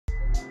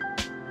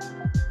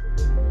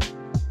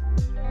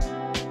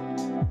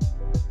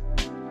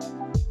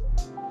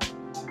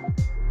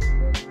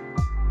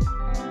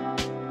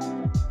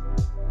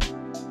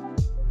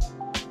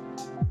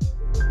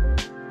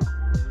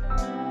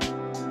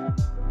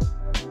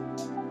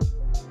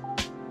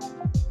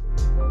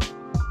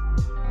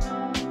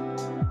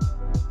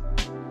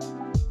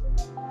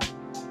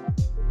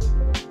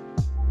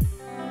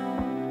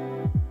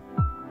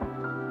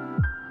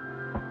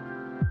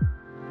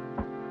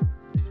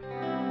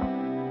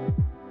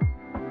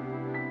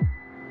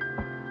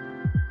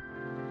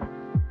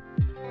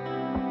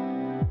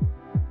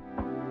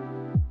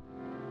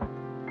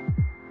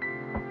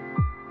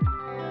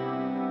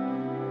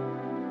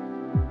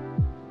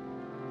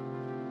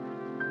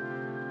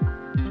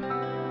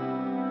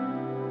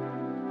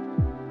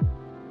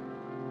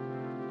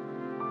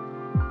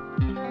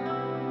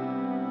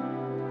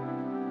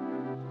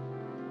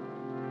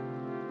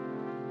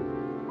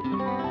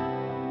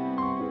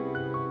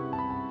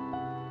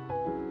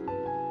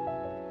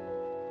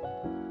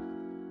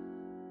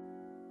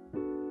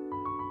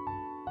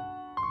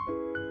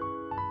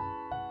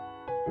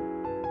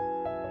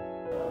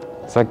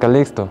San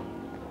Calixto,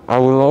 I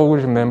will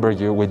always remember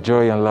you with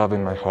joy and love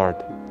in my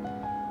heart.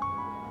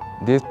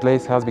 This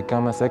place has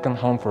become a second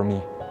home for me,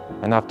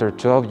 and after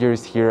 12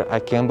 years here, I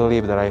can't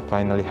believe that I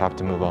finally have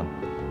to move on.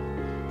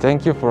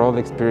 Thank you for all the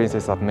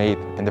experiences I've made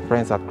and the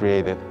friends I've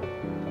created.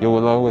 You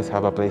will always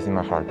have a place in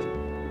my heart.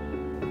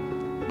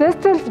 These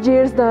 12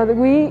 years that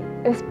we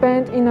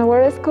spent in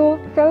our school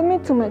helped me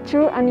to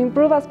mature and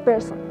improve as a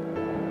person.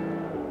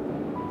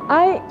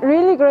 I'm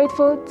really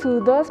grateful to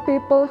those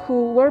people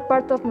who were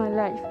part of my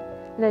life,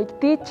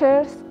 like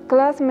teachers,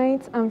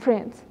 classmates, and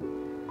friends.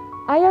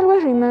 I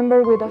always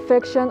remember with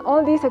affection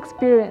all this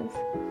experience.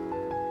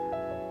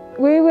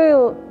 We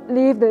will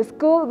leave the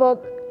school,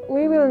 but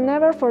we will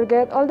never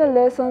forget all the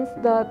lessons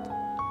that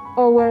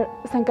our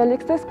San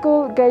Calixto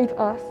school gave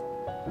us.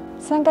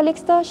 San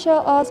Calixto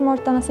showed us more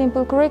than a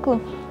simple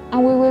curriculum,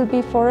 and we will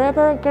be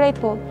forever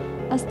grateful,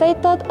 as they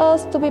taught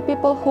us to be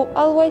people who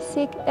always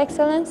seek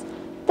excellence.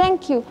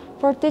 Thank you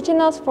for teaching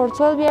us for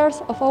 12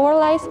 years of our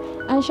lives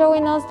and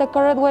showing us the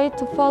correct way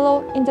to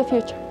follow in the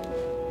future.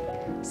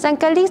 San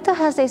Calixto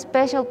has a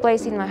special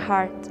place in my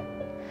heart.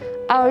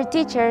 Our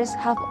teachers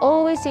have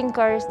always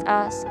encouraged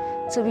us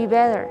to be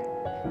better,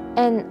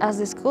 and as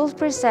the school's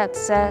precept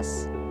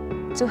says,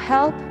 to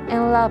help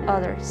and love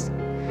others.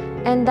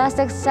 And that's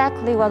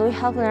exactly what we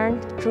have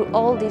learned through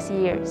all these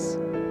years.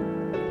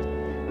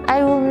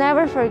 I will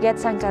never forget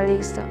San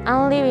Calixto.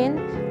 I'm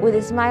living with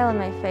a smile on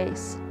my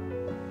face.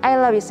 I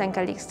love you, San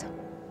Calixto.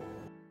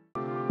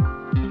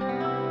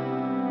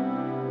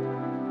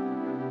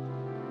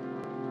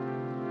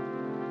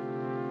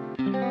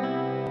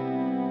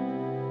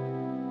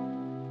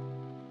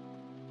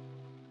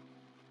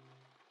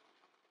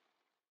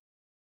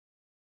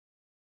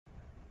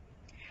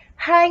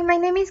 Hi, my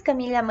name is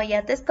Camila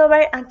Moyat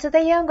Escobar, and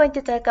today I'm going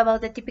to talk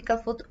about the typical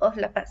food of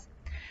La Paz.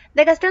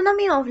 The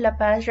gastronomy of La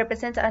Paz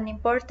represents an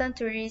important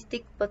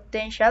touristic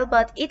potential,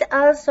 but it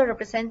also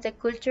represents the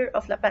culture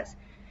of La Paz.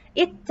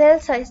 It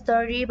tells a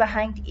story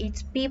behind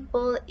its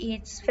people,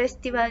 its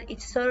festival,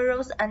 its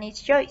sorrows, and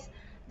its joys,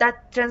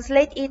 that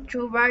translate it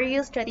through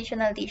various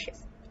traditional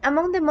dishes.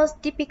 Among the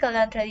most typical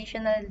and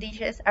traditional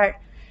dishes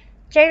are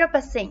chairo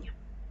paceño.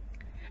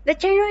 The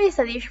chairo is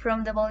a dish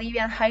from the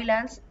Bolivian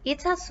highlands.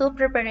 It's a soup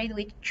prepared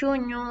with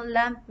chuño,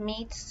 lamb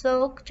meat,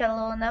 soak,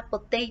 chalona,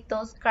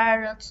 potatoes,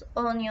 carrots,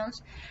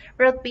 onions,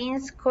 red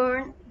beans,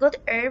 corn, good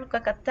herb,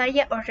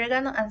 guacataya,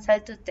 oregano, and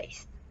salt to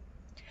taste.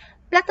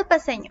 Plato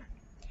paceño.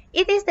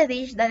 It is the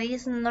dish that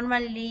is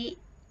normally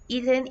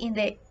eaten in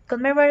the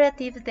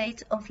commemorative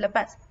dates of La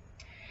Paz.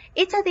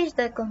 It's a dish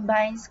that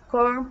combines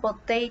corn,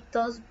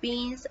 potatoes,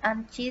 beans,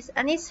 and cheese,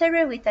 and is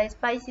served with a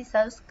spicy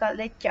sauce called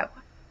chagua.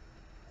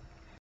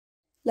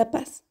 La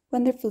Paz,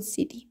 wonderful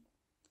city.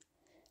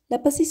 La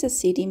Paz is a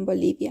city in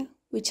Bolivia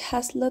which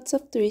has lots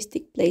of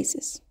touristic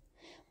places.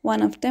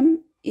 One of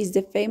them is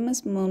the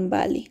famous Moon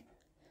Valley,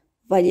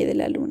 Valle de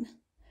la Luna,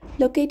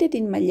 located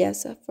in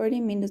Mallasa,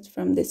 40 minutes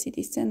from the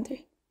city center.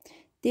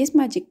 This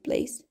magic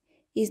place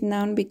is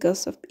known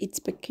because of its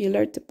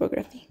peculiar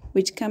topography,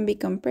 which can be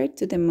compared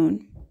to the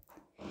moon.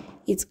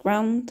 Its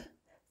ground,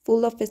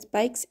 full of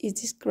spikes, is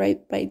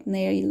described by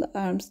Neil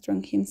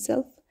Armstrong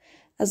himself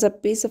as a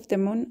piece of the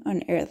moon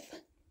on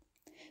Earth.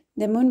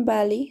 The Moon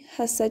Valley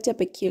has such a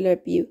peculiar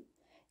view,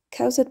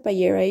 caused by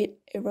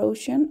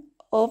erosion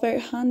over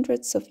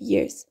hundreds of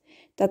years,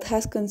 that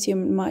has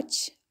consumed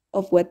much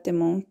of what the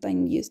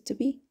mountain used to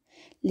be,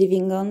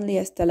 leaving only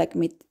a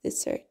stalagmite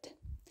desert.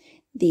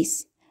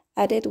 This,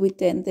 added with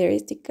the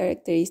interesting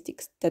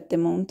characteristics that the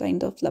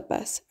mountains of La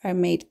Paz are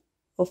made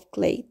of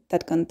clay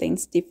that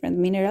contains different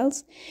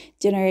minerals,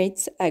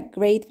 generates a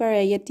great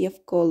variety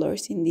of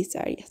colors in these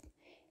areas,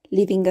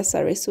 leaving as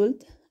a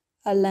result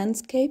a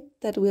landscape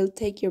that will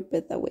take your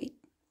breath away.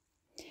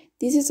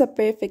 This is a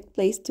perfect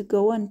place to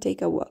go and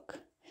take a walk.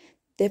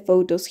 The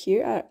photos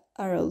here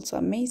are also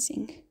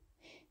amazing.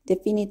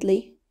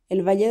 Definitely,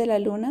 El Valle de la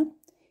Luna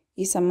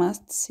is a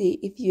must-see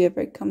if you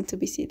ever come to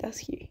visit us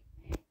here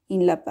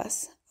in La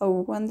Paz,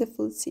 our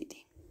wonderful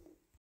city.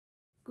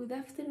 Good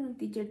afternoon,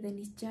 teacher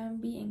Denise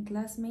Jambi and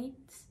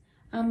classmates.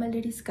 I'm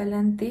Valeria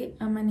Escalante.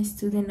 I'm a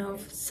student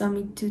of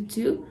Summit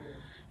 22,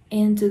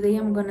 and today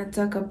I'm gonna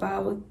talk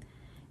about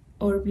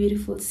our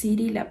beautiful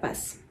city, La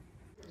Paz.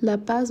 La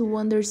Paz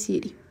Wonder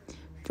City.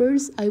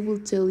 First, I will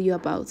tell you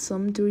about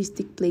some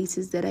touristic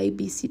places that I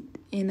visit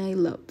and I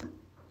love.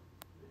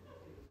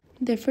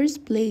 The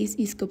first place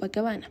is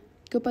Copacabana.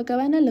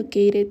 Copacabana,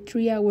 located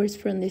 3 hours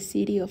from the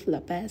city of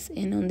La Paz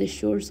and on the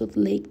shores of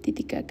Lake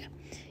Titicaca,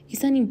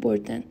 is an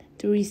important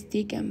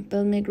touristic and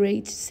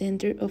pilgrimage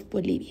center of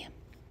Bolivia.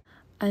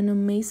 An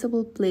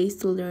amazing place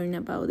to learn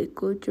about the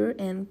culture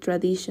and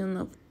tradition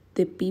of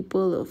the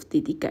people of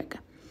Titicaca.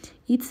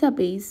 It's a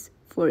base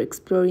for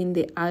exploring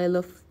the Isle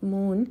of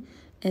Moon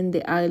and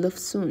the Isle of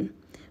Sun,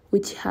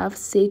 which have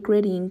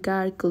sacred Inca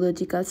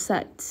archaeological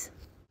sites.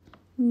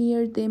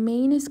 Near the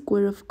main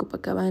square of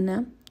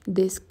Copacabana,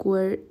 the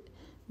square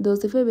 2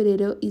 de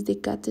Febrero, is the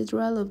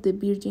Cathedral of the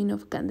Virgin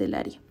of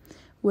Candelaria,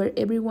 where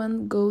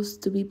everyone goes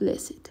to be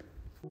blessed.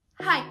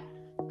 Hi,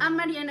 I'm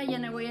Mariana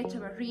Yanagoya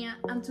Echevarria,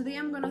 and today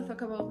I'm going to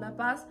talk about La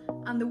Paz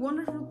and the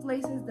wonderful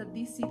places that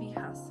this city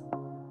has.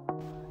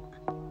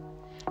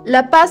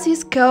 La Paz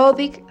is a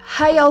chaotic,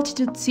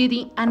 high-altitude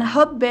city and a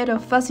hotbed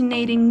of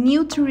fascinating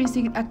new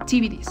touristic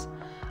activities,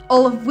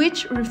 all of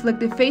which reflect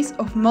the face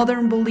of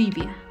modern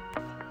Bolivia.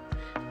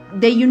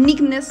 The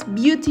uniqueness,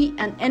 beauty,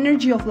 and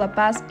energy of La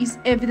Paz is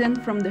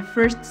evident from the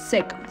first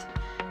second.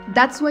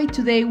 That's why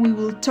today we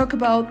will talk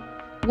about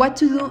what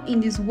to do in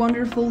this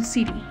wonderful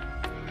city.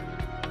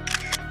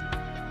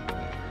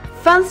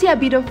 Fancy a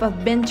bit of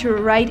adventure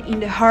right in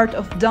the heart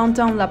of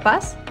downtown La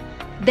Paz?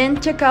 Then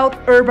check out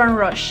Urban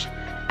Rush,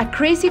 a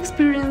crazy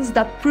experience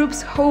that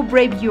proves how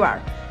brave you are,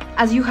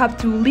 as you have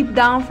to leap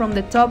down from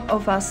the top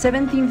of a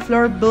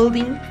 17th-floor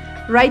building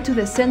right to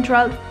the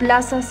central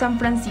Plaza San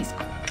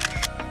Francisco.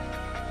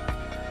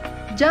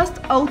 Just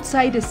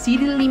outside the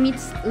city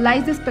limits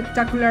lies the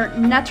spectacular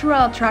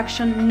natural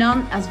attraction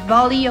known as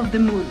Valley of the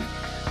Moon,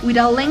 with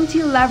a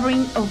lengthy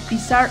labyrinth of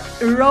bizarre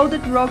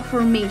eroded rock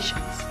formations.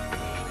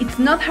 It's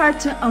not hard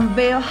to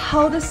unveil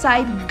how the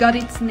site got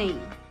its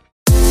name.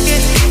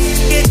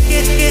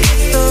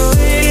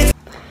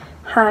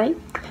 Hi,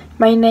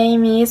 my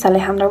name is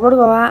Alejandra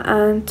Borgoa,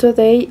 and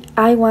today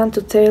I want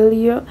to tell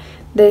you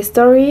the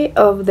story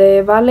of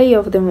the Valley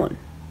of the Moon.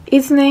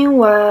 Its name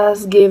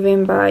was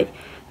given by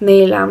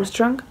Neil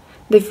Armstrong,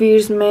 the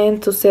first man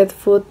to set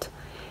foot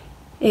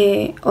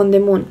on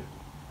the moon,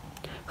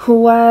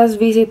 who was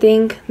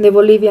visiting the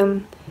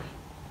Bolivian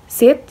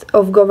seat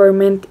of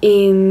government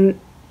in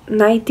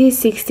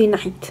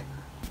 1969.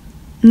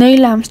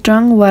 Neil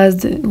Armstrong was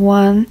the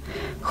one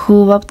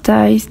who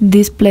baptized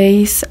this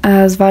place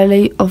as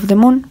Valley of the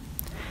Moon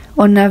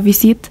on a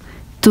visit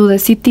to the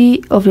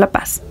city of La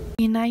Paz.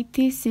 In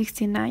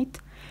 1969,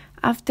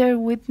 after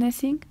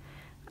witnessing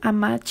a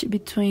match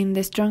between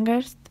the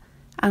Strongest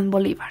and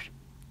Bolivar,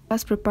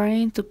 was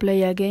preparing to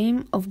play a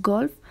game of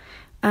golf,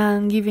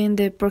 and given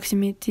the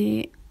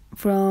proximity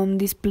from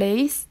this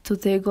place to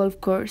the golf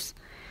course,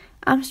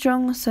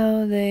 Armstrong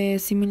saw the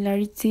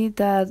similarity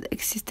that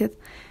existed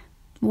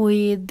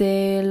with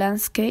the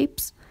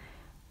landscapes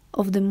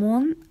of the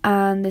moon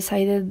and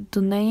decided to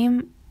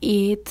name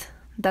it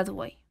that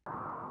way.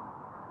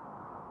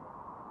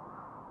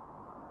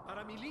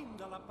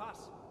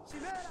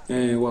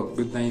 Well,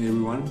 good night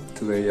everyone.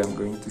 Today I'm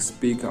going to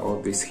speak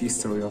about this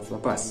history of La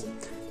Paz.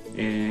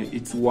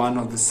 It's one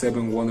of the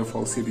 7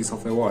 wonderful cities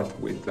of the world,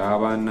 with La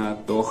Habana,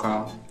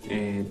 Doha,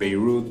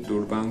 Beirut,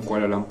 Durban,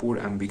 Kuala Lumpur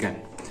and Vigan.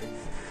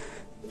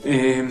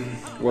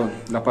 Well,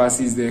 La Paz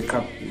is the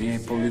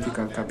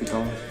political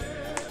capital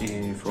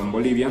from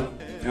Bolivia.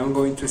 I'm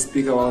going to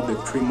speak about the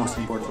 3 most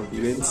important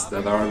events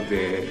that are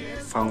the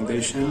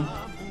foundation,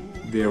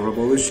 the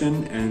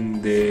revolution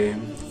and the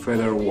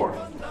Federal War.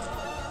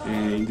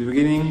 In the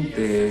beginning,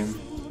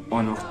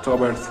 on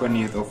October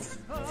 20th of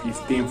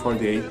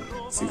 1548,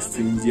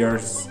 16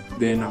 years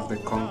then of the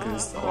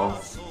conquest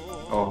of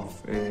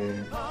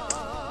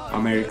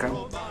America,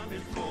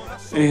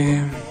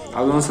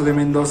 Alonso de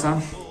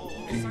Mendoza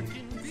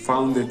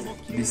founded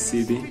this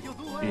city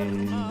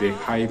in the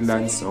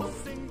highlands of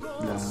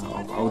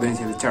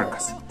Audiencia de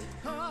Charcas.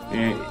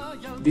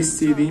 This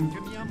city,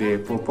 the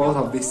purpose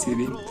of this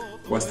city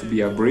was to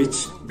be a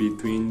bridge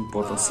between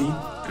Potosí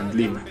and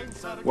Lima.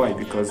 Why?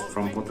 Because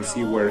from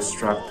Potosí were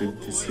extracted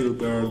the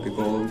silver, the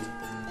gold,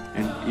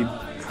 and it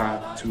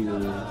had to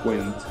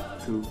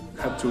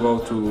go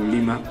to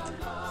Lima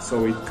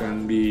so it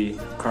can be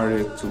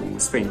carried to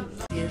Spain.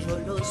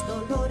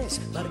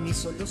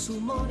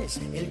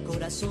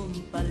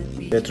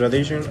 The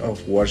tradition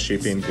of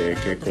worshipping the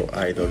gecko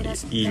idol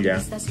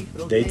Illa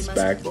dates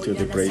back to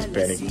the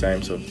pre-Hispanic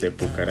times of the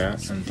Pucará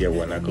and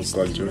Tiahuanaco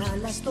cultures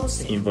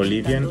in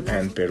Bolivian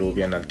and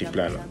Peruvian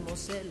Altiplano,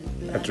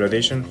 a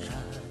tradition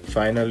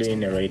finally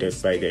inherited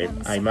by the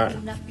Aymara.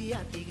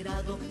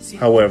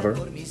 However,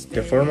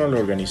 the formal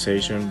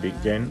organization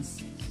began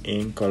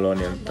in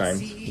colonial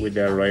times with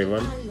the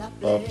arrival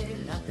of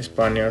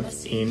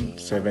Spaniards in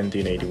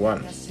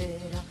 1781,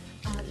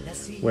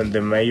 when the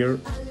mayor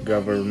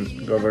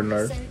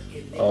governor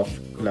of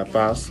La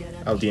Paz,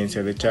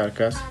 Audiencia de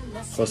Charcas,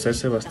 José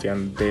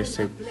Sebastián de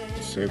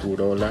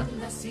Segurola,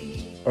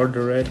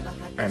 ordered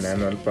an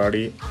annual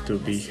party to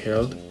be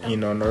held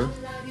in honor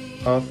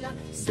of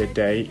the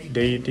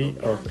deity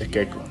of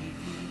Ekeko.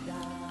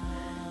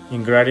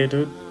 In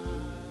gratitude,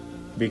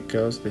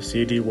 because the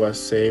city was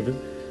saved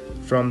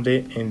from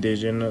the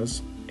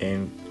indigenous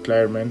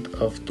enclavement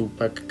of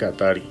Tupac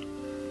Katari.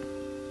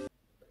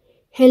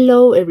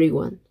 Hello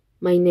everyone,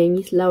 my name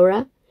is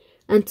Laura,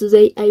 and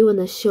today I want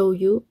to show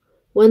you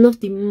one of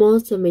the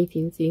most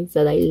amazing things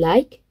that I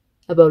like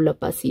about La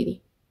Paz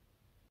City.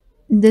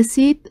 The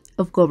seat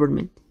of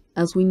government,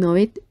 as we know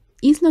it,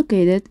 is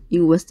located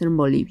in western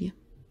Bolivia.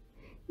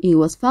 It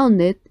was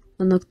founded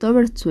on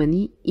October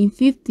 20 in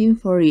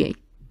 1548.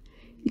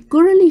 It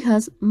currently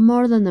has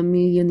more than 1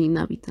 million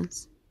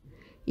inhabitants.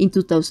 In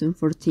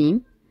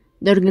 2014,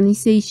 the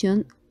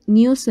organization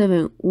New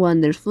Seven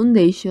Wonders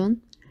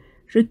Foundation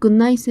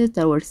recognized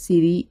our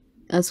city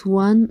as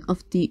one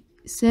of the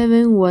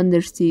 7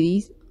 wonder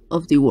cities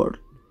of the world.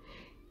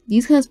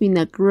 This has been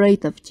a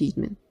great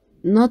achievement,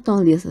 not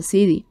only as a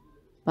city,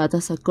 but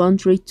as a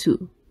country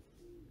too.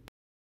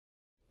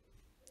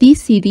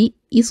 This city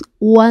is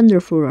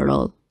wonderful at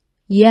all,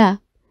 yeah,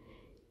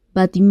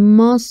 but the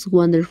most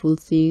wonderful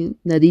thing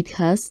that it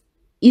has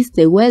is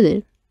the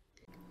weather.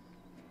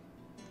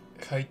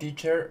 Hi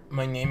teacher,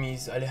 my name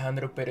is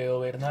Alejandro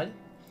Peredo Bernal,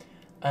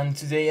 and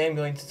today I'm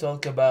going to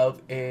talk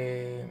about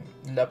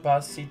La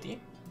Paz city.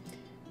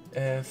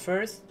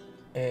 First,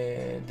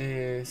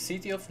 the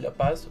city of La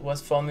Paz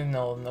was founded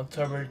on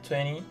October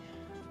 20,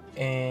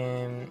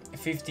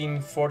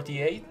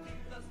 1548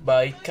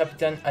 by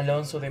Capitan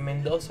Alonso de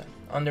Mendoza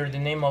under the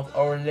name of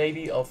Our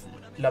Lady of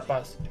La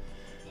Paz.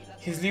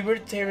 His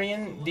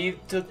libertarian deed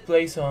took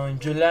place on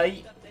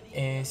July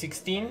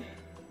 16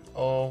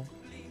 of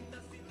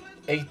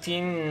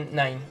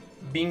 1809,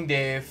 being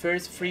the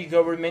first free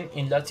government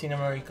in Latin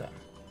America.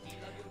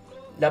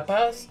 La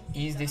Paz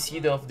is the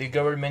seat of the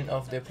government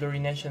of the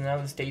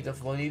plurinational state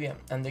of Bolivia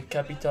and the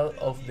capital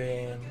of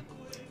the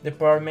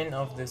department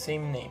of the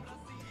same name.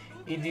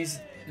 It is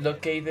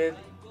located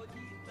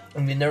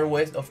in the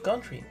northwest of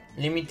country,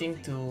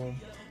 limiting to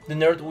the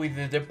north with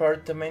the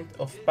department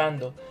of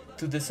Pando,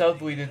 to the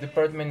south with the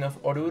department of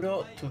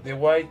Oruro,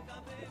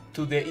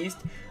 to the east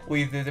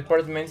with the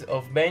departments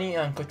of Beni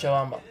and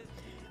Cochabamba,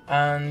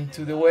 and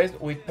to the west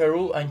with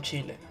Peru and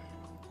Chile.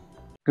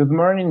 Good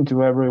morning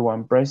to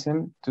everyone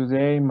present.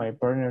 Today, my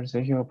partner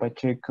Sergio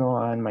Pacheco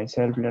and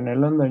myself, Leonel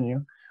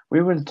Londoño,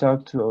 we will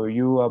talk to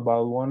you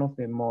about one of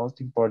the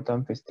most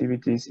important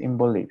festivities in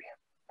Bolivia,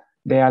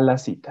 the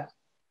Alacitas.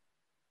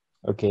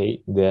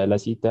 Okay, the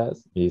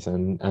Alacitas is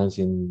an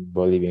ancient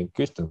Bolivian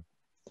custom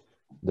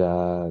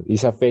that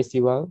is a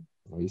festival,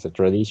 or is a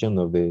tradition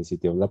of the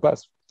city of La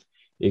Paz.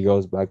 It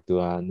goes back to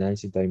an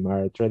ancient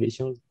Aymara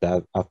tradition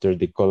that after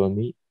the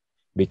colony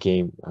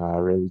became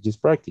a religious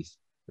practice,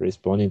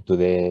 responding to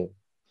the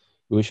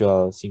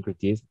usual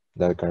syncretism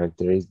that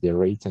characterize the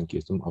rites and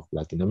customs of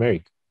Latin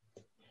America.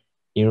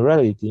 In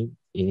reality,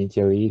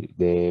 initially,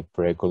 the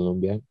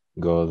pre-Columbian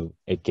god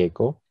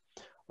Ekeko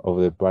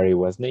of the party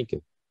was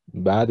naked,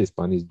 but the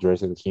Spanish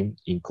dressed him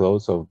in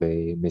clothes of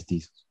the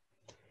mestizos.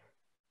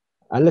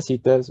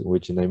 Alacitas,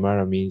 which in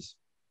Aymara means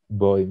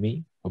buy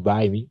me,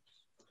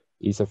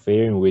 is a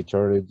fair in which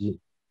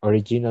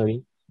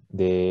originally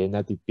the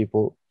native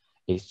people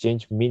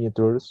exchanged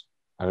miniatures,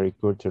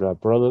 agricultural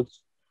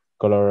products,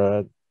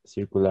 colored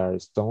circular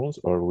stones,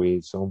 or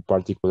with some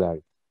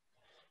particularity.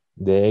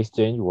 The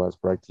exchange was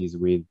practiced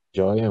with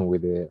joy and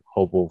with the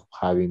hope of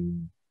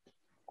having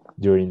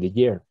during the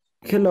year.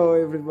 Hello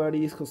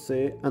everybody, it's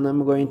Jose and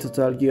I'm going to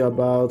tell you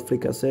about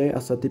fricassé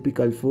as a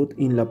typical food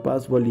in La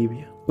Paz,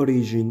 Bolivia.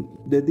 Origin.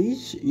 The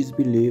dish is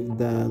believed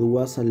that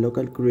was a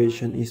local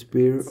creation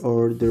inspired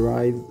or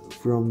derived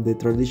from the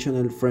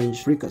traditional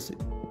French fricassé,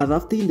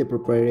 adapting the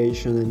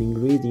preparation and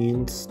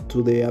ingredients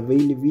to the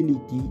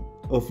availability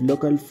of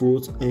local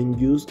foods and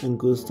use and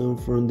custom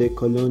from the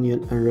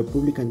colonial and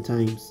republican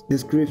times.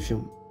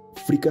 Description.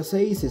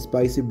 Fricassé is a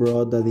spicy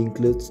broth that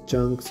includes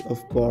chunks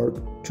of pork,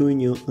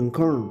 chuño, and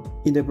corn.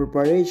 In the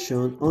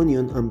preparation,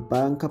 onion and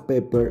panca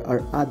pepper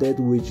are added,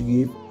 which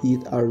give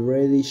it a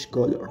reddish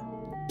color.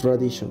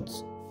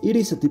 Traditions. It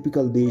is a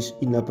typical dish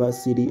in La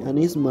Paz City and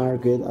is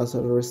marketed as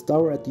a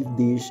restorative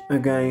dish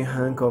against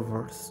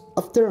hangovers.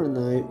 After a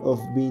night of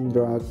being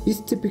drunk, it's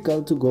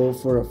typical to go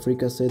for a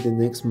fricassé the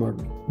next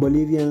morning.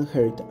 Bolivian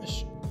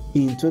heritage.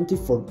 In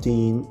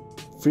 2014,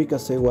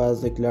 fricassé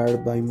was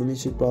declared by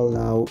municipal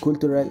law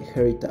cultural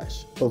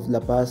heritage of La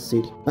Paz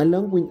City,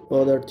 along with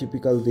other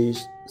typical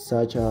dishes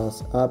such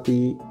as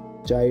api,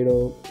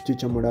 gyro,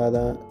 chicha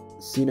morada,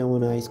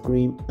 cinnamon ice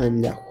cream,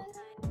 and llajua.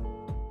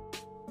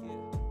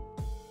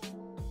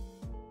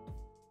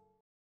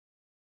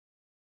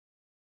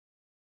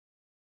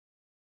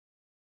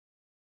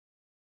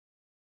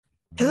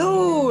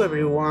 Hello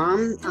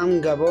everyone, I'm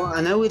Gabo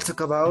and I will talk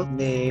about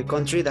the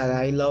country that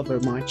I love very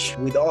much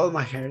with all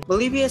my heart.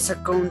 Bolivia is a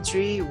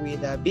country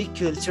with a big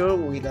culture,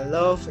 with a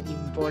lot of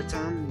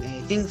important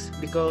things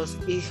because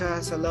it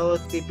has a lot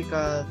of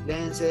typical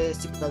dances,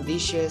 typical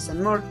dishes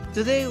and more.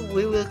 Today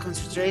we will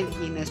concentrate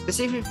in a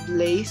specific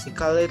place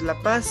called La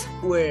Paz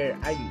where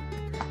I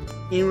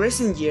live. In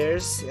recent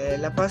years,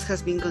 La Paz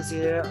has been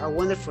considered a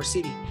wonderful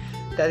city.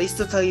 That is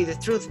totally the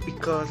truth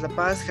because La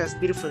Paz has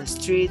beautiful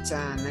streets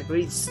and a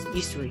great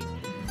history.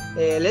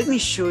 Let me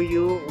show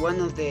you one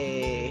of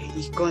the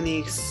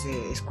iconic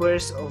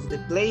squares of the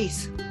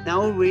place.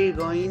 Now we're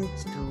going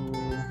to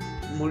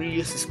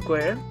Murillo's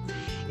Square.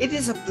 It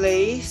is a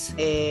place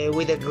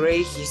with a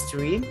great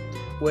history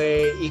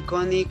where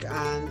iconic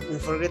and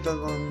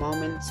unforgettable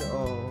moments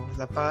of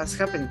La Paz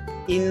happen.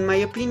 In my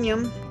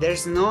opinion,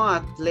 there's no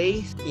a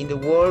place in the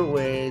world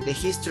where the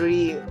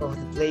history of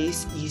the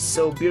place is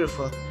so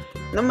beautiful.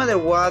 No matter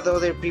what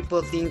other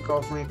people think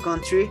of my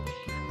country,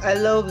 I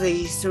love the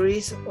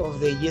histories of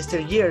the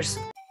yesteryears.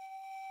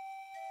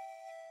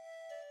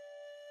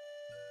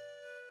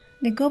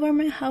 The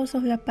government house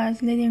of La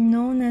Paz, later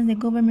known as the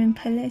Government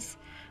Palace,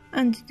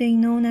 and today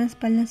known as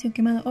Palacio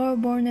Quemado or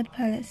Burned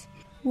Palace,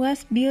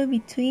 was built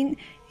between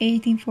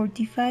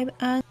 1845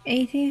 and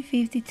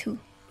 1852.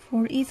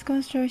 For its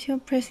construction,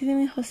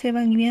 President José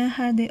Bolivian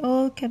had the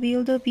old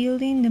Cabildo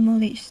building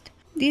demolished.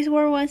 This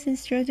work was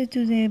entrusted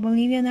to the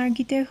Bolivian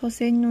architect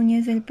José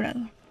Núñez del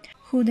Prado,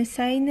 who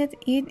designed it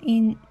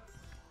in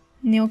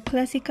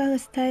neoclassical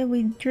style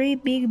with 3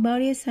 big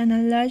bodies and a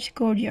large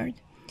courtyard.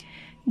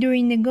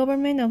 During the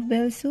government of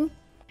Belzu,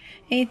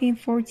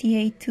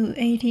 1848 to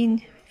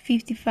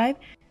 1855,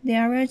 the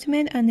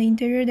arrangement and the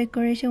interior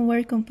decoration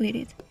were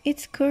completed.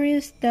 It's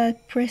curious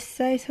that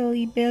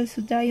precisely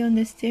Belzu died on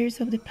the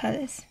stairs of the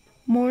palace,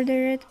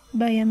 murdered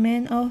by a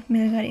man of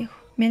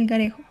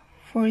Melgarejo.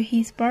 For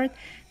his part,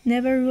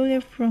 never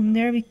ruled from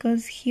there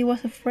because he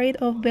was afraid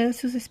of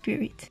Belzu's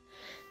spirit.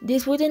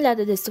 This would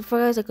enlighten the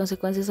sufferers the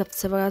consequences of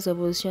several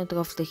revolutions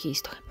throughout the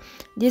history.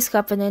 This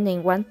happened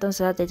in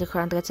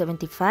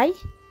 1875,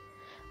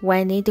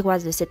 when it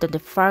was the set on the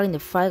fire in the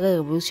fire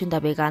revolution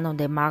that began on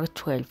the March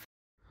 12th.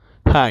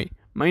 Hi,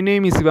 my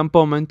name is Ivan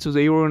Poma, and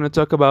today we're going to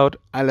talk about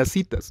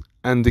Alacitas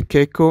and the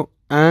Queco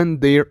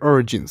and their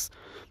origins.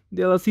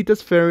 The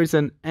Alacitas Fair is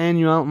an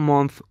annual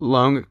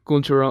month-long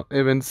cultural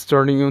event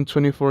starting on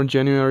 24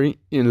 January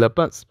in La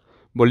Paz,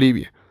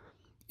 Bolivia.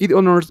 It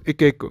honors a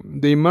Queco,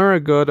 the Mara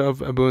god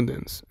of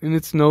abundance, and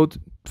it's known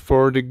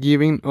for the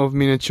giving of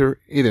miniature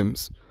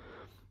items.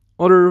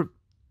 Other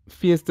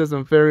fiestas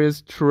and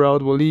ferias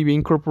throughout Bolivia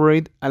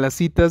incorporate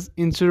Alacitas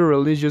into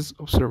religious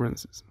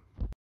observances.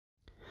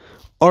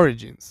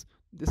 Origins.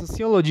 The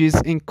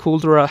sociologist in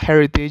cultural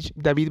heritage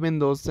David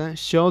Mendoza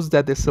shows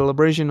that the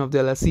celebration of the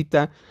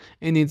Alacita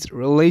and its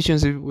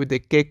relationship with the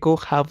Queco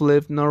have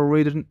left no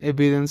written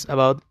evidence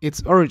about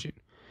its origin.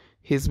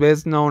 His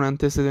best-known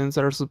antecedents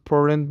are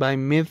supported by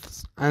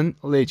myths and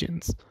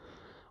legends.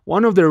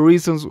 One of the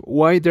reasons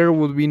why there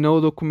would be no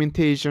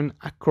documentation,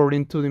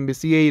 according to the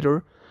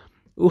investigator,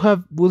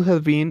 would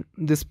have been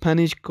the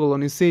Spanish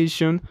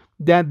colonization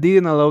that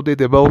didn't allow the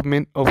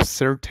development of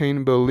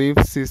certain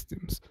belief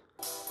systems.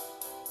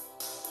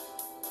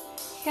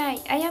 Hi,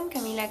 I am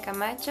Camila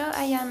Camacho.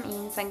 I am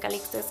in San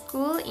Calixto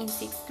School in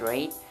 6th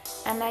grade,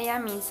 and I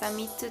am in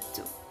Summit 2.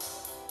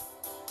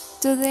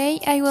 Today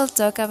I will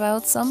talk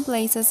about some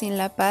places in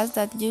La Paz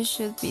that you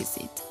should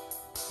visit.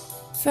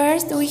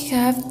 First, we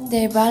have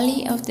the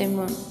Valley of the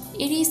Moon.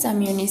 It is a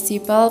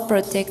municipal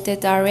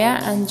protected area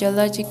and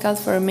geological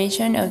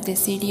formation of the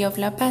city of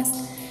La Paz.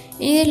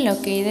 It is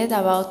located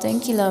about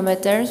 10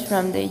 kilometers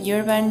from the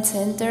urban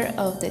center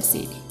of the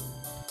city.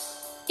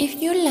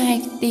 If you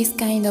like these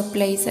kind of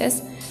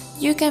places,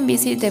 you can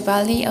visit the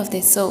Valley of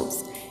the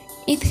Souls.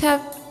 It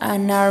has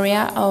an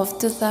area of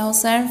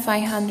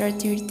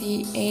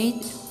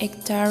 2,538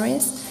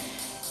 hectares.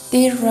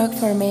 This rock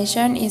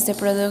formation is the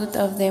product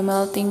of the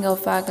melting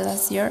of a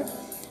glacier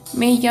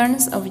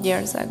millions of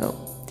years ago.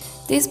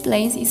 This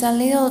place is a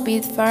little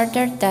bit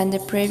farther than the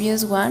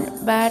previous one,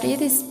 but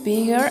it is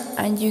bigger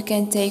and you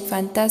can take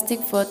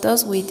fantastic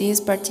photos with these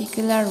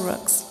particular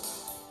rocks.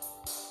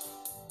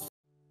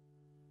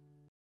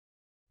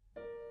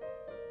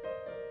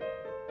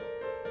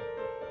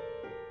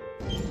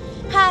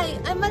 Hi,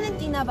 I'm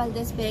Valentina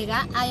Valdez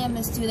Vega. I am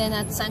a student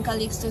at San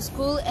Calixto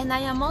School and I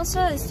am also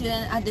a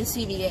student at the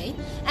CBA.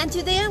 And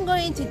today I'm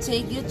going to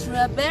take you through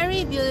a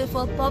very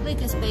beautiful public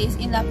space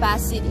in La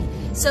Paz City.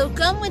 So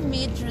come with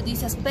me through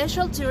this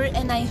special tour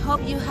and I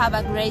hope you have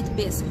a great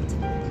visit.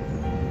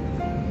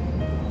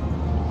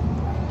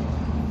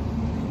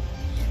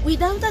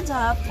 Without a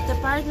doubt, the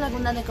Park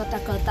Laguna de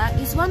Cotacota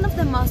is one of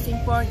the most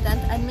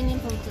important and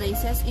meaningful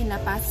places in La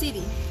Paz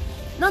City.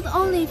 Not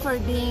only for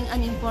being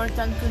an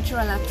important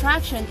cultural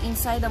attraction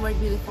inside our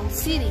beautiful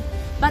city,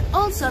 but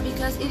also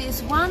because it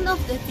is one of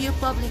the few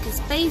public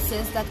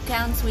spaces that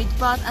counts with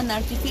both an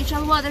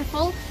artificial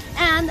waterfall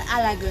and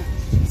a lagoon.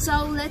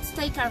 So let's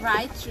take a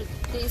ride through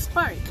this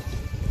park.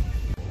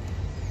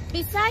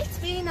 Besides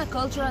being a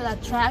cultural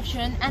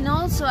attraction and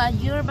also a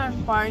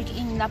urban park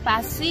in La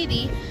Paz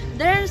City,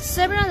 there are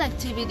several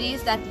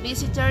activities that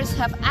visitors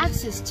have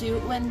access to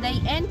when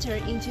they enter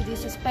into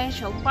this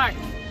special park.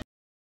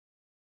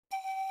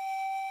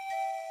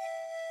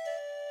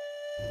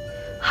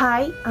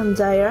 Hi, I'm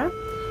Daira.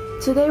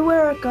 Today we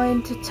are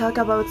going to talk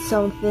about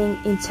something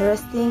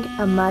interesting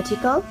and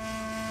magical.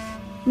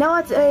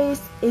 Nowadays,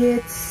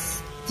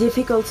 it's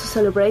difficult to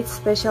celebrate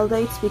special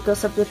dates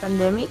because of the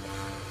pandemic,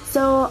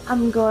 so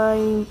I'm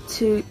going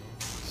to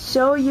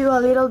show you a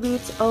little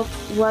bit of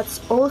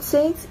what's All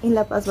Saints in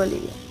La Paz,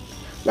 Bolivia.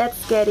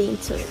 Let's get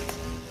into it.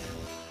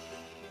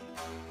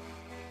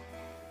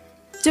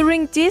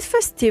 During this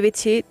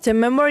festivity, the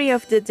memory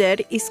of the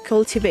dead is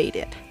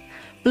cultivated.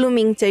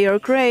 Blooming their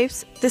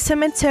graves, the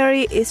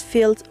cemetery is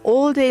filled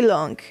all day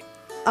long,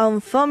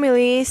 and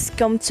families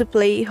come to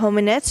pay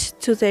homage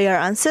to their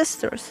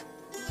ancestors.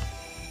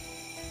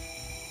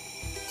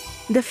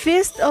 The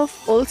Feast of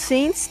All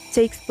Saints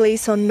takes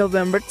place on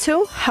November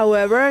 2,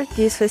 however,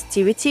 this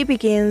festivity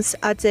begins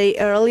a day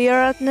earlier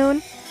at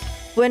noon,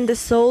 when the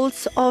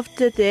souls of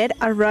the dead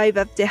arrive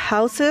at the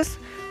houses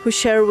who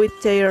share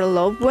with their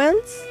loved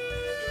ones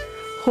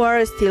who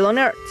are still on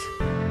earth.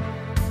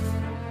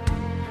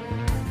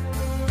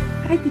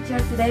 Hi teacher,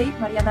 today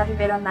Mariana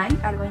Rivera and I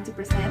are going to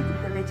present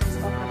the legends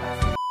of La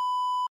Paz.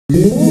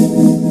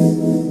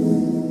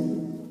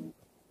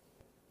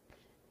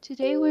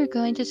 Today we're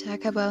going to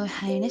talk about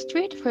Jaén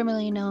Street,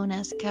 formerly known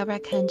as Cabra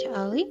Cancha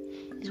Alley.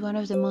 It's one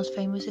of the most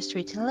famous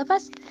streets in La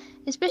Paz,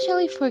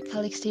 especially for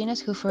Calixtinos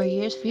who for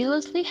years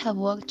fearlessly have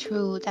walked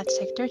through that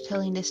sector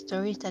telling the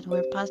stories that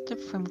were passed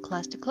from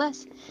class to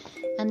class.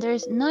 And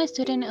there's no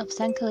student of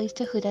San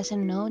Calixto who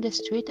doesn't know the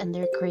street and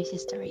their crazy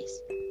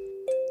stories.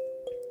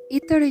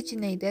 It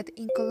originated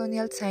in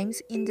colonial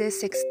times in the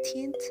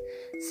 16th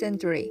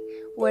century,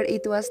 where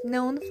it was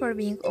known for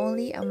being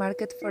only a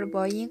market for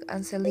buying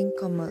and selling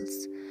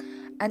camels.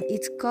 And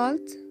it's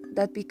called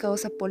that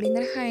because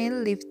Apollinaire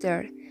Jaén lived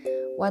there,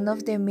 one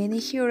of the many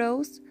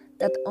heroes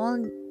that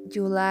on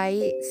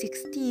July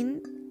 16,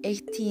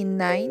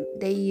 1809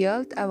 they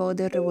yelled about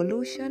the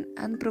revolution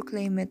and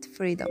proclaimed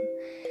freedom.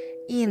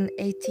 In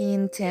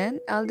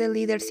 1810, all the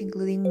leaders,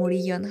 including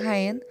Murillo and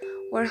Jaén,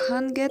 were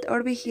hanged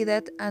or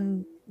beheaded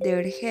and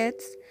their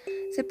heads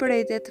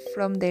separated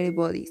from their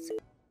bodies.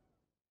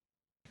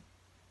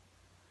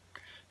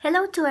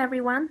 Hello to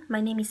everyone,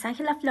 my name is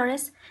Ángela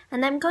Flores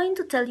and I'm going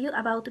to tell you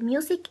about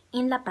music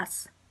in La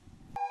Paz.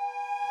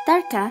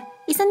 Tarca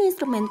is an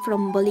instrument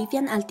from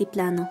Bolivian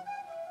Altiplano.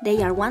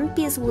 They are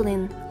one-piece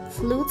wooden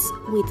flutes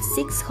with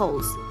 6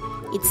 holes.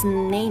 Its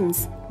name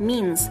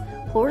means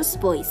hoarse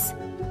voice.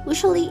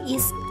 Usually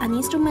is an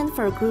instrument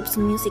for groups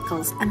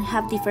musicals and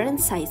have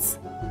different sizes.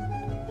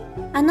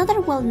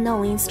 Another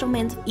well-known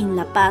instrument in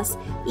La Paz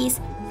is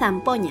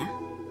zampoña.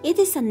 It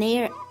is an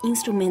air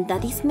instrument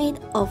that is made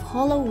of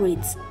hollow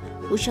reeds,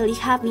 usually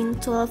having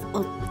 12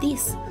 of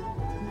these.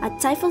 A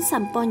type of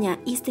zampoña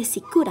is the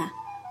sicura,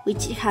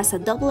 which has a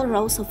double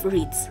row of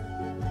reeds.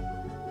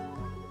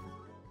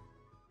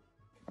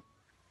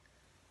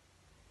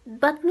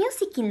 But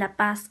music in La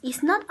Paz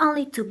is not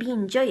only to be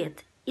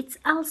enjoyed, it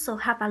also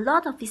have a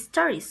lot of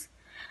stories,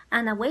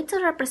 and a way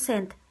to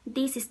represent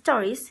these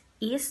stories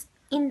is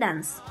in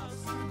dance.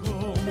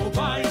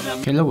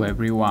 Hello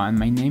everyone,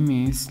 my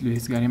name is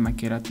Luis Gary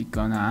Maquera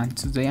Ticona and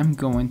today I'm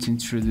going to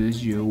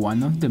introduce you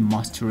one of the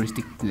most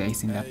touristic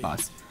places in La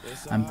Paz,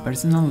 and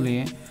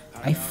personally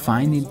I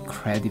find it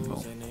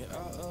incredible.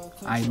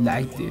 I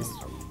like this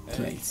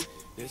place.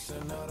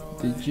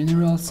 The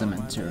General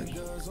Cemetery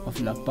of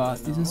La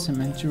Paz is a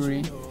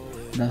cemetery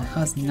that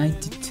has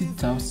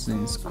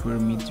 92,000 square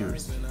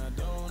meters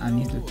and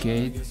is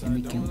located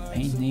in the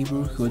campaign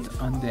neighborhood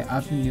on the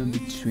avenue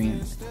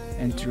between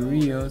Entre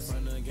Rios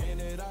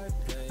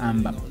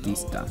and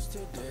Baptista,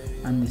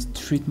 and the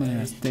street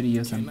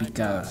Monasterios and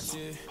Picadas.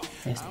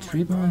 The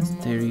street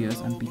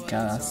Monasterios and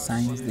Picadas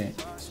signs the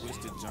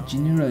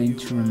general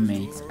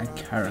intermates a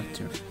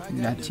character,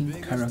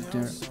 Latin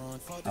character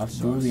of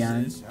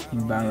burial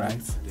in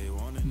barracks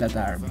that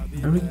are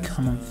very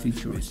common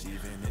features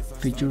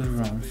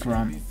run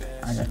from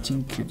a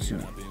Latin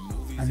culture,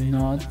 and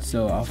not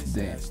so of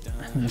the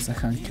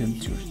Anglo-Saxon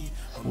culture,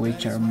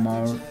 which are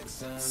more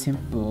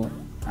simple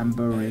and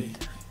buried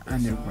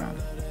underground.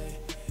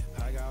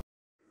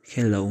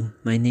 Hello,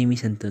 my name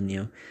is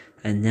Antonio,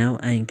 and now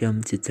I'm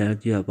going to tell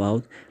you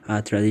about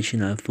a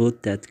traditional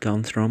food that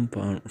comes from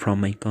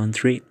my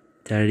country,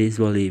 that is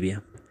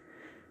Bolivia.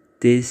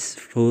 This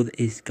food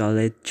is called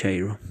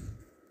chayro.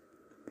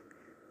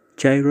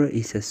 Chayro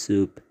is a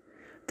soup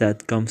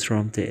that comes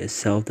from the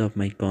south of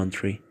my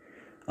country,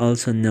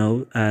 also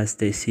known as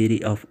the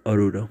city of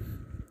Oruro.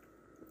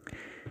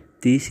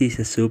 This is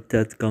a soup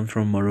that comes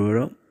from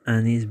Oruro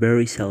and is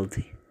very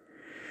salty.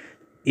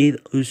 It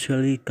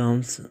usually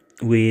comes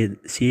with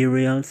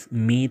cereals,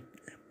 meat,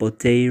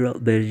 potato,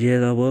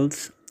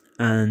 vegetables,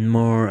 and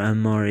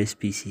more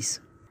species.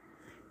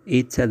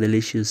 It's a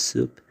delicious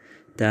soup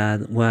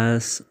that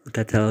was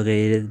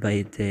catalogated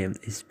by the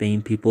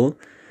Spain people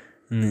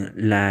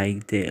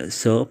like the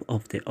soup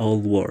of the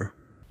old world.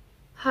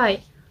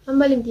 Hi, I'm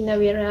Valentina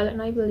Villarreal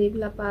and I believe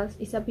La Paz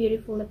is a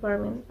beautiful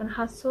department and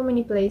has so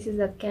many places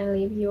that can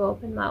leave you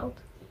open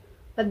mouthed.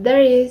 But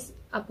there is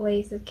a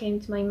place that came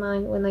to my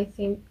mind when I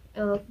think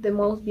of the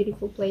most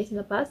beautiful place in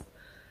La Paz,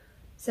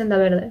 Senda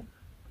Verde.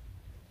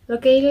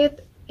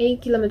 Located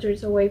 8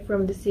 kilometers away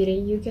from the city,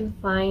 you can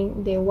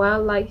find the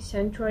wildlife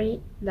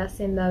sanctuary La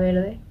Senda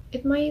Verde.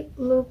 It might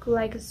look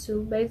like a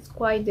zoo, but it's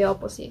quite the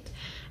opposite.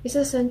 It's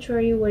a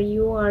sanctuary where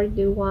you are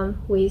the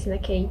one who is in a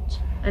cage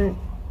and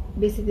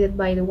visited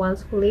by the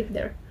ones who live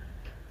there.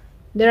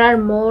 There are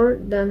more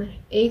than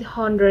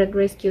 800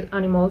 rescued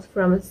animals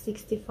from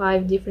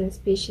 65 different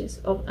species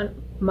of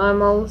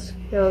mammals,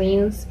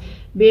 felines,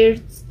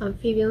 birds,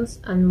 amphibians,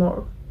 and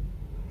more.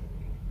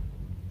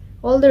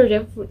 All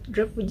the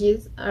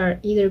refugees are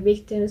either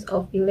victims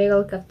of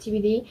illegal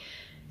captivity,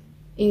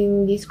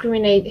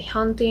 indiscriminate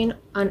hunting,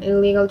 and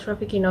illegal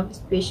trafficking of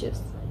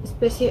species,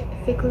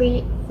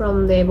 specifically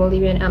from the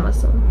Bolivian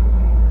Amazon.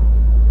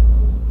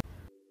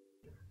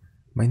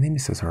 My name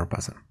is Cesar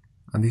Pazan,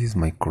 and this is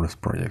my course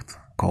project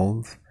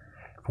called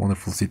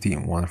Wonderful City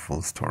and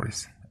Wonderful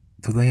Stories.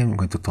 Today I'm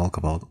going to talk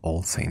about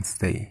All Saints'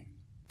 Day.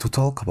 To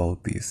talk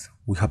about this,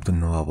 we have to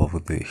know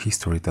about the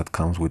history that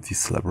comes with this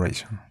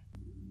celebration.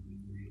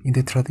 In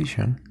the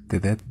tradition, the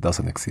death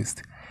doesn't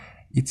exist.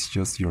 It's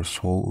just your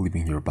soul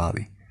leaving your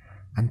body.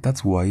 And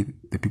that's why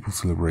the people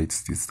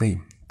celebrate this day,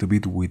 to be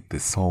with the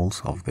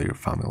souls of their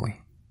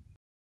family.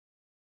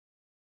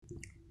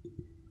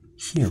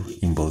 Here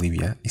in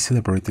Bolivia is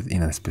celebrated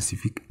in a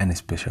specific and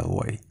special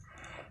way.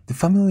 The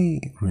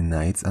family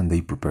reunites and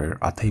they prepare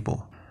a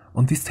table.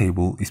 On this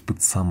table is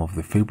put some of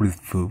the favorite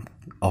food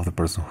of the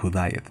person who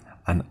died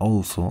and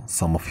also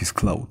some of his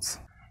clothes.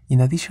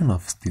 In addition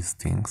of these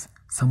things,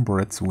 some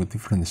breads with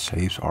different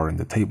shapes are on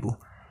the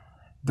table.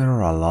 There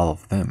are a lot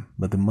of them,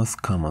 but the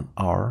most common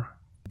are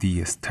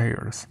the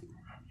stairs.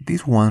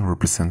 This one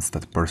represents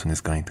that the person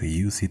is going to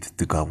use it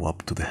to go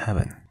up to the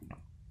heaven.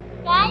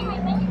 Hi, my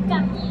name is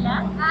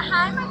Camila.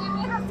 Hi, my name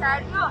is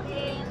Rosario,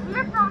 and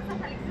we're from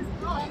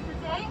Calixto, and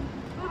today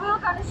we will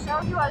gonna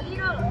show you a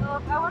little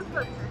of our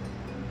culture.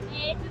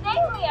 Today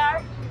we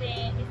are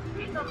in the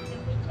street of the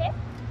witches,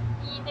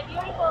 in the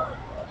beautiful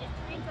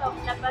street of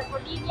La Paz,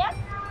 Bolivia,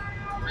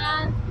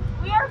 and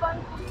we are going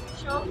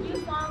to show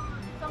you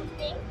some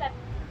things that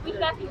we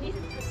have in this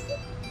street.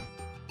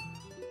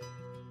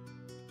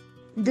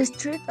 The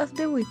Street of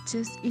the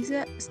Witches is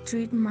a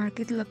street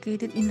market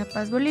located in La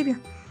Paz, Bolivia.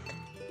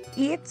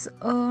 It's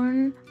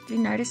on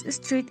Linares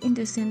Street in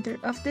the center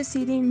of the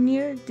city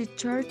near the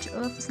Church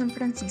of San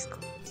Francisco.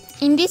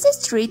 In this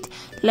street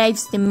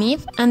lives the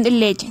myth and the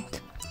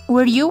legend,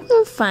 where you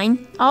will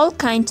find all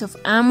kinds of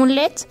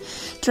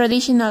amulets,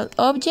 traditional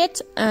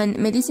objects, and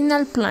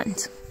medicinal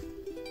plants.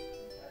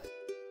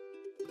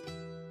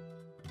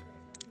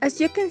 As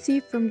you can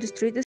see from the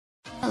street.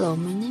 Hello,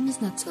 my name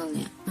is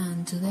Natalia,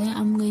 and today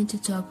I'm going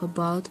to talk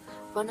about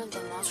one of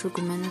the most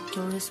recommended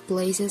tourist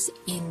places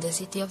in the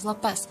city of La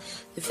Paz,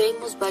 the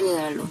famous Valle de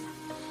la Luna.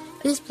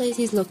 This place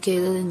is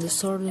located in the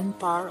southern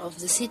part of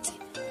the city,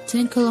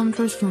 10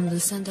 kilometers from the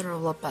center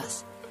of La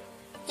Paz.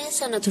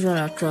 It's a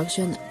natural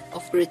attraction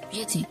of great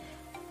beauty,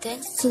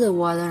 thanks to the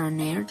water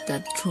and air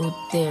that, through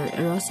their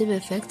erosive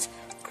effects,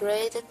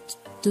 created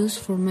those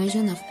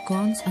formation of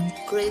cones and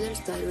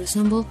craters that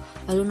resemble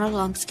a lunar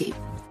landscape.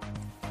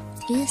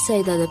 It is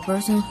said that the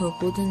person who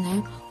put the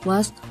name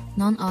was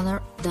none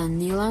other than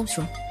Neil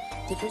Armstrong,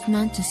 the first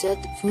man to set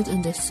foot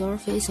on the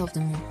surface of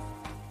the moon.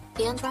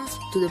 The entrance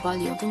to the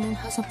Valley of the Moon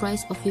has a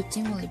price of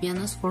 15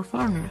 bolivianos for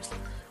foreigners,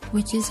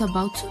 which is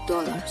about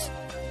 $2.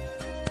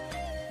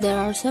 There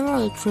are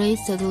several trails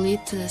that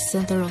lead to the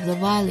center of the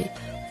valley,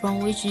 from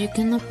which you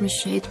can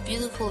appreciate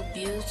beautiful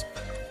views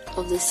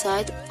of the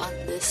site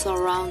and the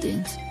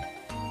surroundings.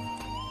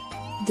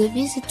 The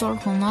visitor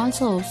can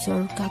also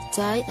observe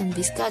cacti and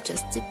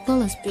vizcachas,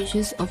 typical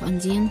species of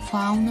Andean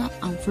fauna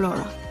and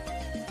flora.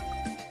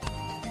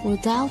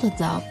 Without a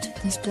doubt,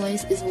 this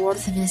place is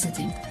worth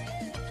visiting.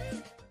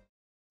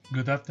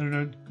 Good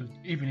afternoon, good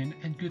evening,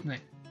 and good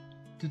night.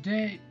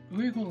 Today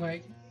we would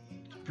like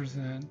to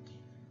present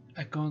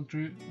a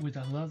country with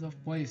a lot of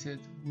places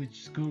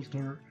which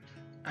culture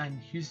and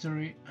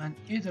history and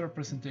its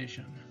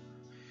representation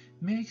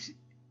makes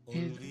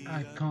it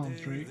a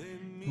country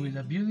with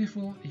a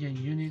beautiful and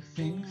unique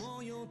things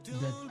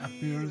that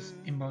appears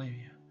in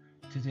Bolivia.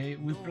 Today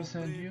we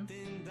present you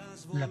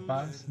La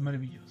Paz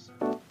Maravillosa.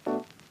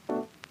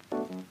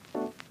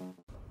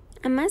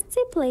 A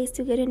must-see place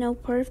to get to know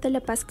part of the La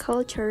Paz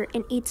culture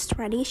and its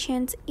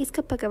traditions is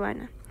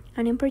Copacabana,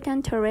 an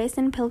important tourist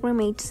and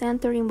pilgrimage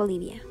center in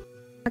Bolivia.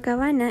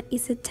 Copacabana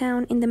is a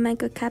town in the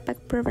Manco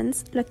Capac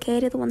province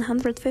located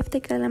 150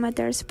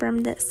 kilometers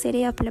from the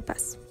city of La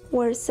Paz,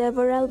 where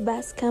several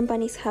bus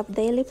companies have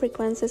daily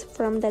frequencies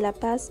from the La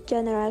Paz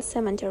General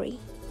Cemetery.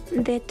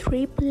 The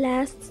trip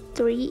lasts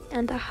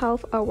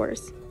 3.5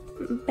 hours.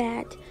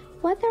 But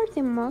what are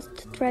the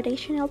most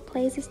traditional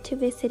places to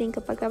visit in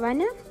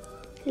Copacabana?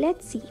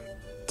 Let's see.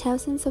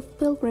 Thousands of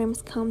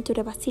pilgrims come to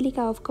the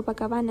Basilica of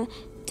Copacabana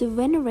to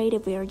venerate the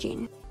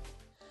Virgin.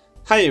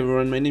 Hi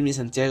everyone, my name is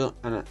Santiago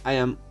and I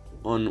am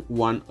on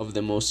one of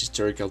the most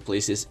historical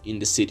places in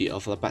the city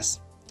of La Paz.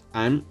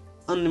 I'm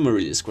on the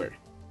Murillo Square.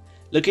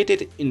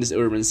 Located in the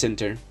urban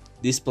center,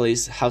 this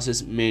place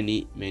houses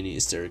many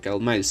historical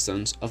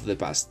milestones of the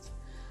past,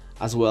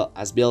 as well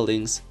as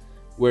buildings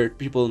where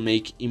people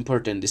make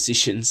important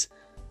decisions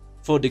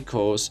for the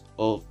cause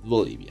of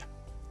Bolivia.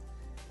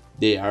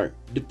 They are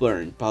the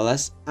Parent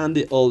Palace and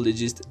the Old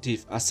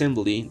Legislative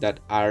Assembly that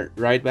are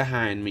right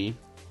behind me.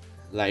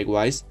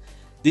 Likewise,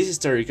 this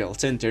historical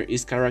center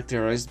is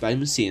characterized by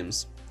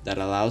museums that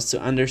allow us to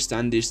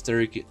understand the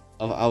history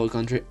of our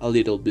country a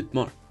little bit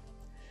more,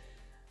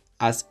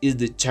 as is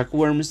the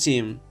Chacuar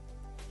Museum.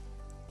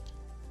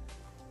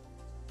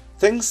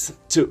 Thanks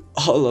to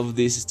all of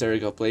these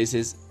historical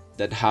places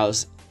that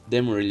house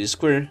the Murillo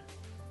Square,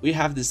 we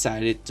have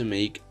decided to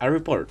make a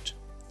report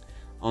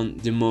on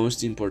the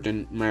most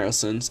important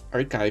milestones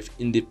archived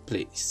in the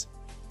place,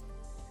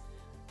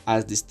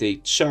 as the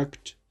state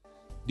shocked,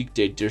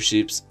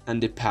 dictatorships,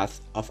 and the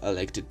path of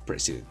elected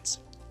presidents.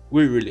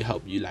 We really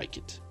hope you like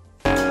it.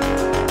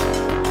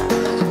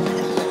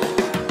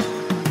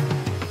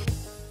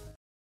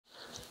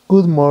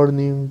 Good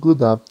morning,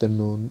 good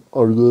afternoon,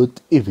 or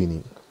good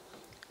evening.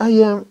 I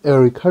am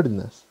Eric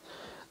Cardenas,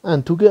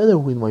 And together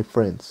with my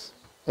friends,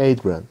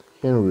 Adrian,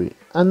 Henry,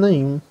 and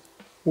Naim,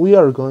 we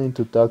are going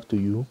to talk to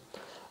you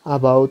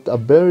about a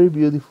very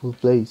beautiful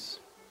place.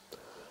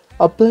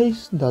 A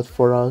place that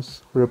for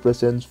us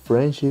represents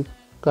friendship,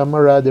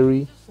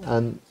 camaraderie,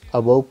 and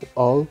above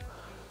all,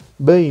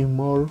 being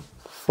more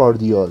for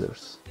the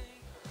others.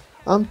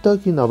 I'm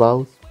talking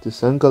about the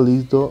San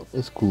Calixto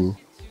School.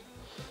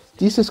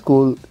 This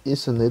school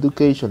is an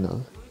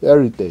educational,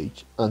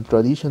 heritage, and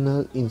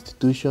traditional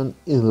institution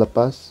in La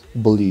Paz,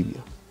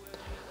 Bolivia.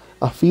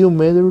 A few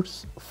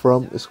meters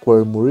from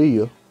Square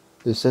Murillo,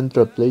 the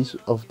central place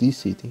of this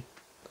city.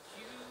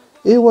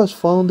 It was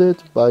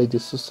founded by the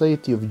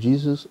Society of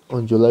Jesus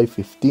on July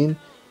 15,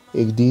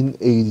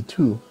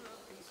 1882,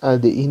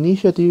 at the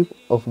initiative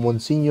of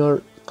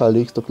Monsignor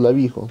Calixto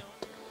Clavijo.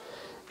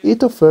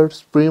 It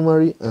offers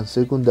primary and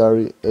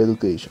secondary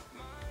education.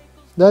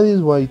 That is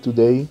why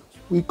today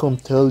we come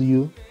tell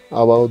you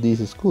about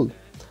this school,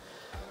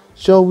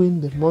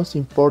 showing the most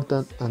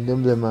important and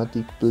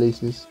emblematic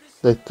places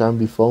that can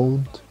be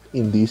found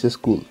in these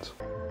schools.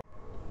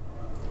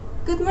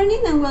 Good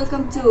morning and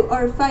welcome to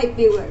our 5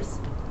 viewers.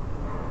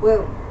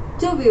 Well,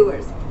 2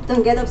 viewers.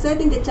 Don't get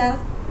upset in the chat.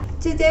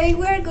 Today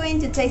we are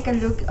going to take a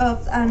look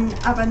of an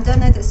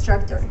abandoned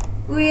structure.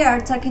 We are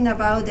talking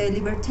about the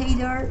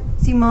Libertador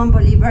Simón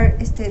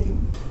Bolívar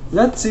Stadium.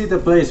 Let's see the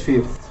place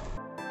fifth.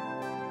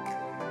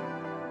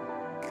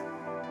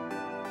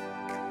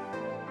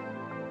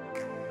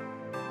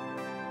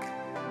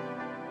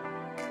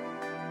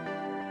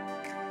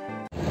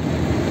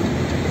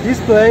 This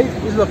place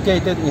is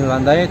located in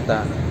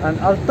Landaeta, and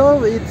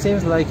although it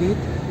seems like it,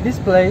 this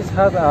place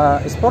had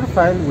a sport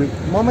file with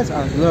moments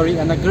of glory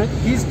and a great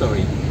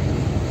history.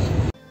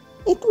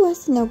 It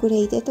was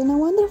inaugurated on a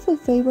wonderful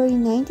February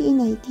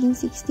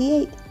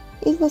 1968.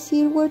 It was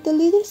here where the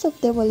leaders of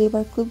the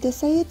Bolivar Club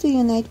decided to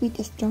unite with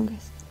the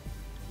strongest,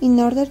 in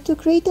order to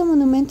create a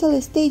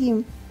monumental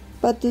stadium,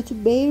 but due to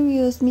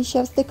various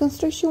mishaps the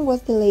construction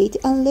was delayed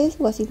and less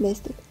was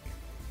invested.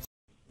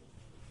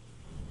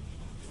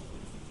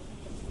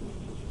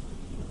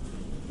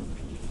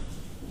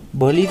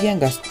 Bolivian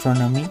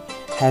gastronomy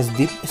has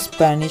deep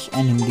Spanish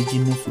and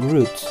indigenous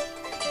roots.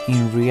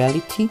 In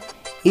reality,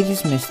 it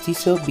is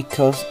mestizo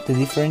because the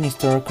different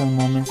historical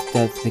moments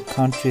that the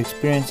country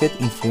experienced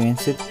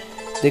influenced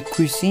the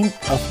cuisine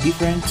of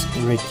different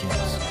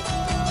regions.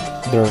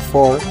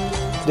 Therefore,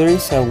 there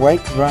is a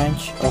wide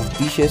range of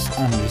dishes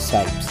and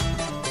recipes.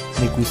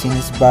 The cuisine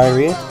is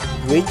varied,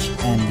 rich,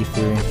 and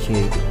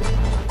differentiated.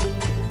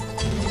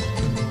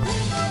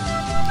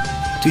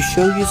 To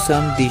show you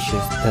some dishes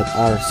that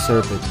are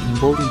served in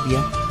Bolivia,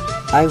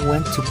 I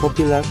went to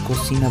popular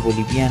Cocina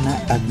Boliviana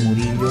at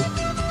Murillo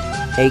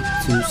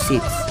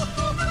 826.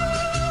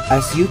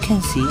 As you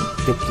can see,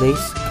 the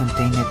place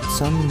contained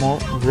some more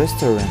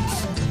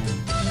restaurants,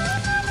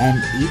 and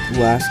it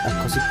was a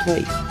cozy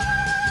place.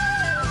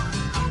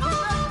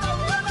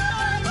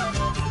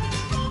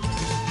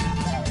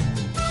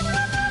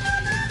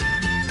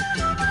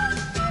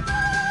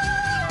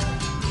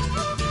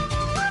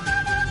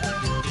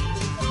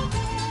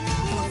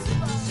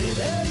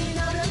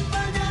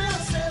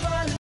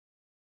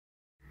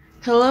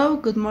 Hello,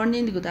 good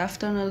morning, good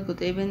afternoon,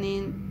 good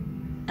evening,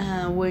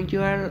 when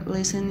you are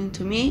listening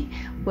to me.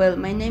 Well,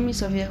 my name is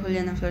Sofia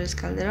Juliana Flores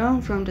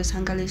Calderon from the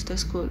San Calixto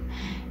School,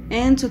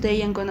 and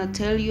today I'm gonna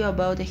tell you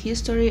about the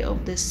history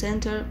of the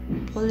Center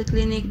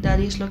Polyclinic that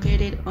is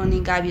located on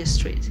Ingavia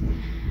Street,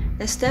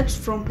 steps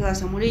from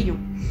Plaza Murillo.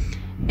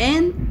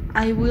 And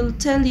I will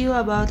tell you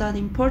about an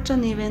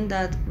important event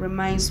that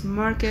remains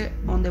marked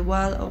on the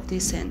wall of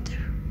this center.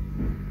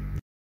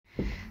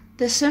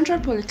 The Central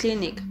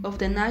Polyclinic of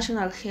the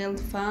National Health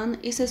Fund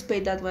is a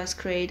space that was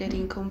created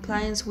in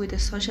compliance with the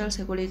Social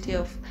Security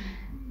of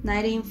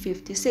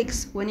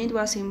 1956 when it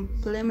was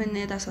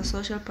implemented as a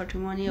social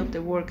patrimony of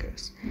the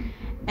workers,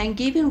 and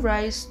giving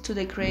rise to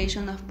the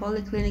creation of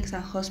polyclinics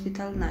and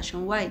hospitals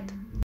nationwide.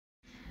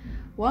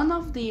 One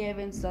of the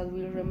events that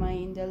will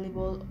remain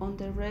indelible on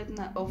the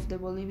retina of the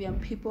Bolivian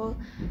people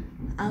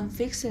and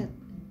fixed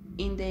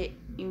in the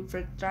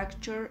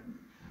infrastructure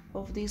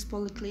of this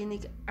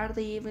polyclinic are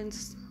the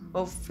events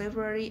of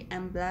February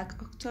and Black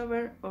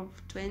October of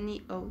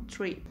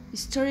 2003.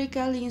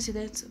 Historical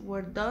incidents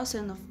where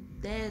dozens of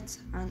deaths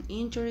and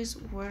injuries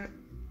were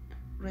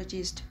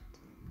registered.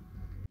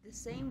 The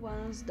same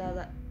ones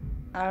that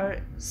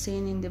are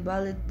seen in the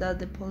ballet that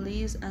the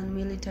police and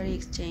military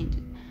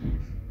exchanged,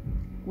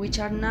 which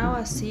are now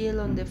a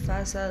seal on the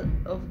facade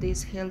of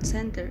this health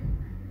center.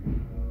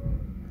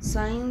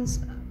 Since,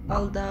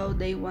 although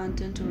they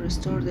wanted to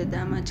restore the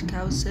damage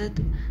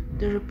caused,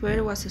 the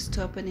repair was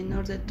stopped in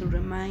order to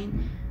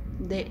remind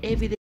the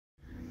evidence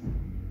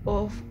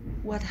of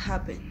what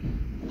happened.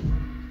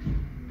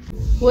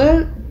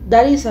 Well,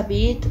 that is a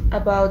bit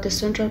about the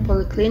Central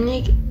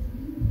Polyclinic,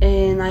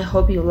 and I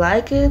hope you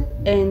like it,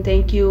 and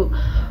thank you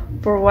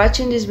for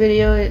watching this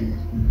video.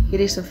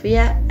 It is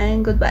Sofia,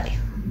 and goodbye.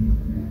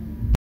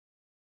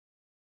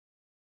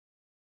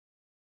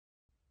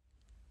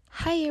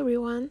 Hi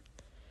everyone,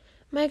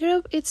 My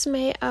group is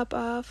made up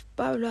of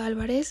Pablo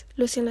Alvarez,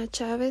 Lucina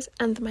Chavez,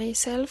 and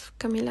myself,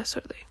 Camila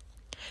Sordoy.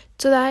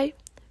 Today,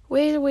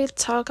 we will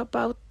talk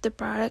about the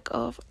Park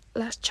of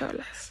Las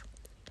Cholas.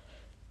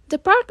 The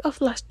Park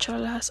of Las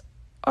Cholas,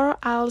 or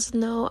also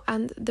known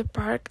as the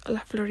Park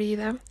La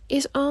Florida,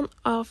 is one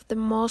of the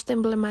most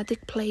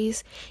emblematic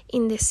places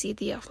in the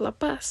city of La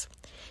Paz.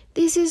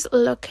 This is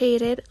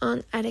located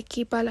on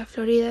Arequipa La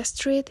Florida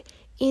Street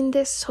in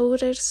the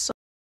southern zone.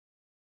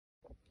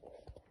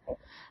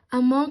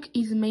 Among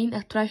its main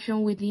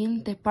attractions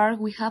within the park,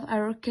 we have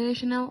a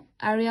recreational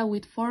area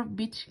with 4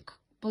 beach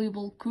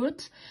volleyball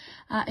courts,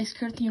 a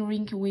skating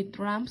rink with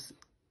ramps,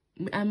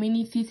 a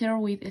mini theater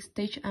with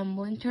stage and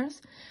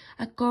bleachers,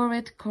 a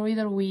covered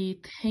corridor with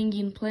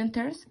hanging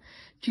planters,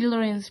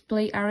 children's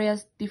play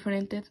areas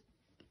differentiated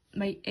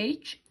by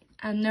age,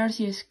 a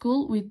nursery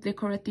school with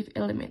decorative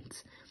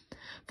elements.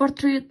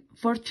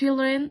 For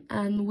children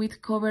and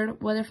with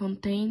covered water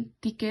fountain,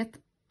 ticket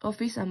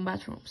office and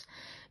bathrooms.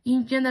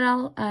 In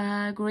general,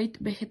 a great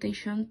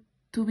vegetation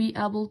to be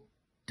able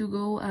to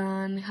go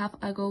and have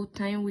a good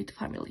time with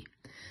family.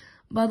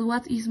 But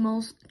what is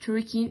most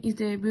striking is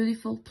the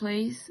beautiful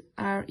place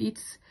are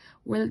its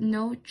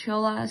well-known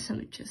chola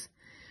sandwiches,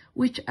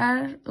 which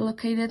are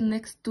located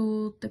next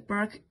to the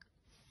park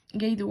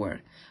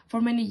gateway.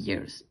 For many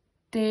years,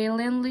 the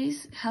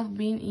landlords have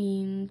been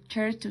in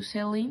charge to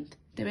selling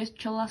the best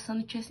chola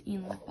sandwiches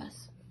in La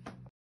Paz.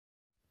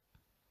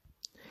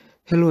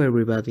 Hello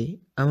everybody,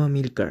 I'm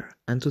Amilcar,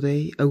 and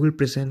today I will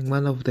present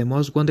one of the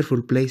most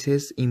wonderful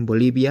places in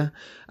Bolivia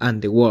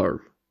and the world.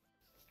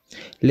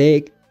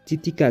 Lake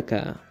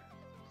Titicaca.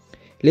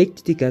 Lake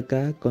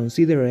Titicaca,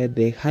 considered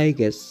the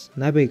highest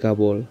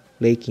navigable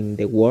lake in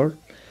the world,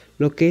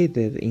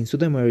 located in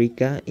South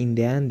America in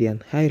the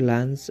Andean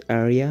Highlands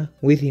area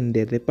within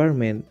the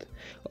department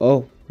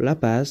of La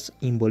Paz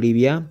in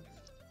Bolivia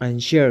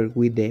and shared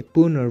with the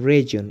Puno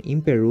region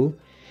in Peru,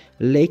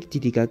 Lake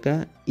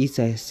Titicaca is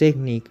a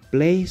scenic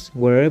place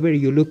wherever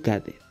you look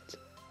at it.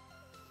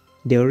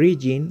 The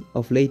origin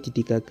of Lake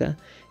Titicaca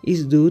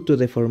is due to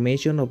the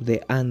formation of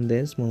the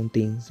Andes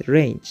mountains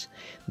range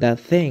that,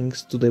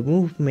 thanks to the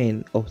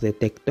movement of the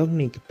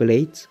tectonic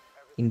plates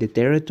in the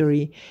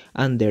territory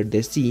under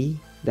the sea,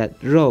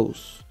 that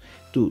rose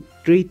to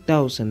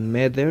 3,000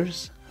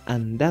 meters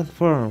and that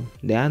formed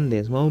the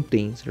Andes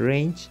mountains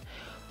range,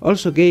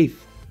 also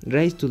gave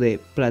rise to the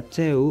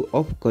plateau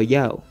of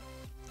Collao,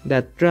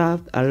 that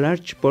trapped a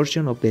large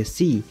portion of the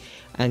sea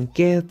and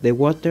kept the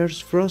waters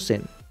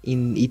frozen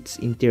in its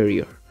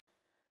interior.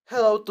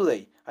 Hello,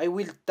 today I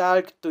will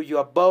talk to you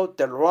about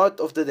the Road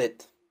of the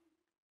Dead.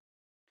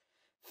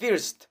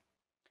 First,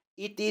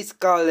 it is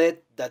called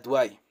that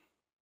way,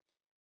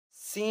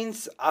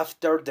 since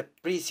after the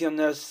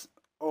prisoners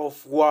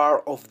of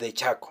war of the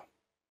Chaco,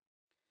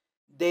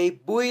 they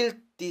built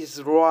this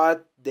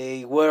road,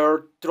 they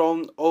were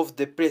thrown off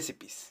the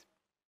precipice.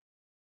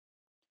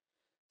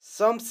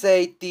 Some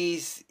say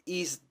this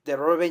is the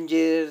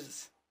revenge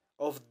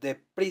of the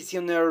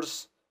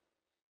prisoners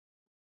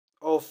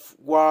of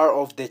war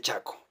of the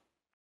Chaco.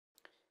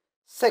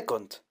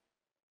 Second,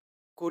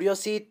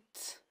 curiosity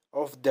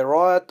of the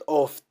Road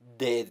of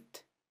Dead.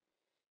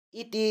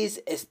 It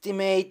is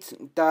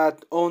estimated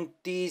that on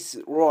this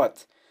road,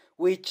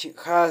 which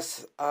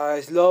has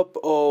a slope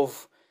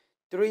of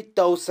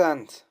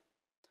 3,000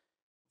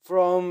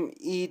 from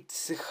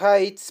its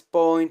highest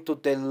point to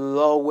the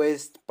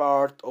lowest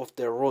part of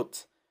the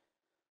route,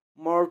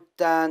 more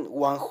than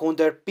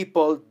 100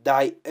 people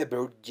die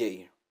every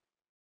year.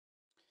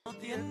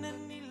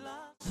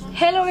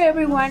 Hello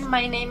everyone,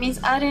 my name is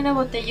Adriana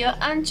Botello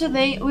and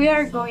today we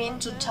are going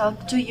to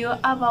talk to you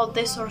about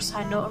the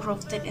Sorzano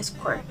Rooftop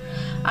Square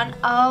and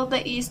all the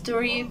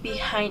history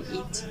behind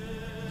it.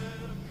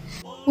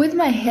 With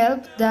my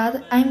help,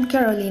 Dad, I'm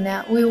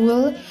Carolina. We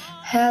will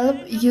help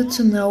you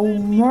to know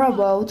more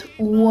about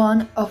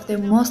one of the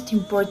most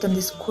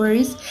important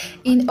squares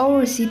in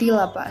our city,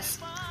 La Paz.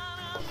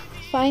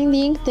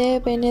 Finding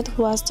the Bennett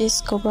was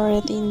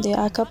discovered in the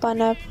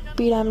Acapana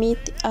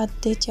Pyramid at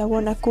the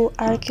Tiahuanacu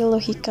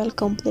Archaeological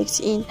Complex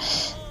in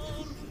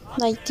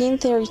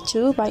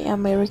 1932 by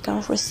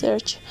American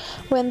researcher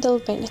Wendell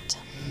Bennett.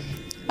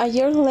 A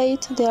year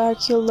later, the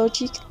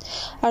archaeologist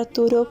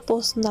Arturo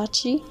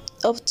Posnacci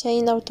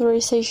obtained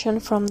authorization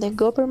from the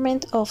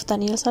government of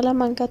Daniel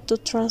Salamanca to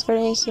transfer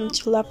him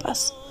to La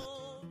Paz.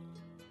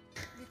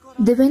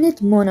 The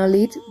Bennett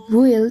monolith,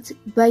 built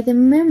by the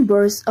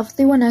members of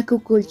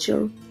Tiwanaku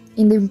culture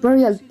in the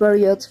imperial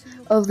period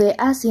of the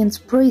ancient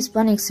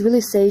pre-Hispanic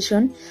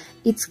civilization,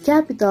 its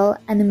capital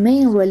and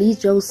main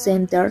religious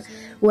center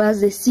was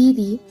the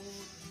city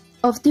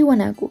of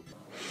Tiwanaku.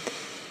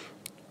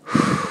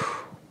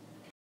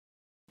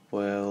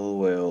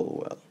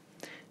 Well.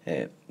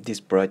 This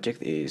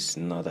project is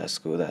not as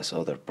good as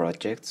other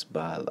projects,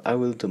 but I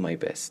will do my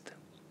best.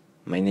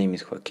 My name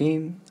is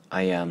Joaquin,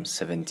 I am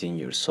 17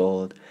 years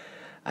old,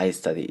 I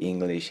study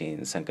English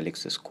in San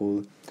Calixto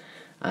school,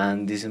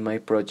 and this is my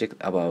project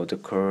about the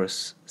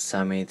course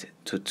Summit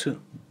 22.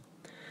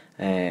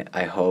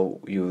 I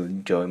hope you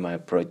enjoy my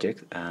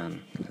project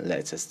and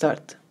let's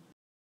start.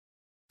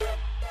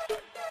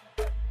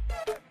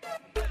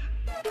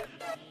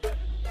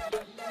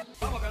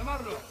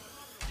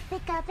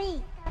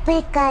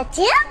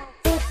 Pikachu,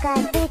 Pika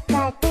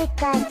Pika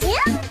Pikachu,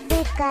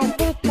 Pika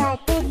Pika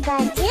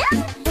Pikachu,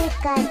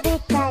 Pika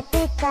Pika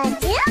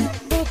Pikachu,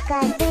 Pika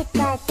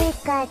Pika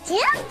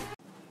Pikachu.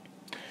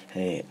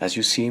 As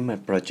you see, my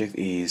project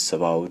is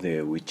about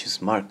the witches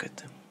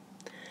market.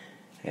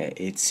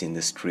 It's in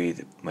the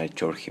street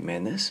Melchor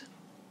Jimenez.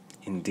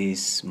 In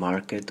this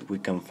market we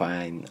can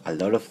find a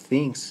lot of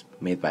things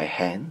made by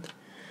hand,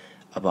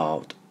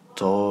 about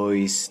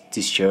toys,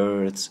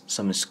 t-shirts,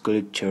 some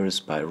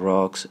sculptures by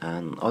rocks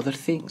and other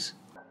things.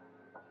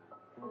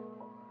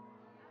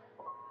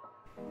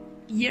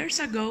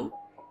 Years ago,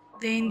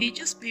 the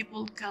indigenous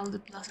people called the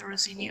Plaza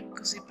Rocinio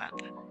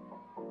Cusipata.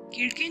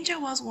 Quirquincha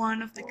was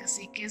one of the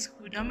caciques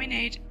who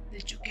dominated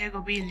the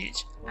Chuquego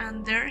village,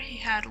 and there he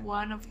had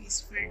one of his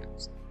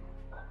pharaohs.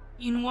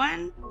 In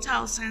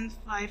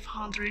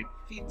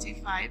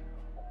 1555,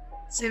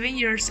 7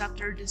 years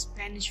after the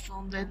Spanish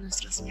founded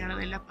Nuestra Señora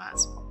de la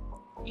Paz,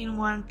 in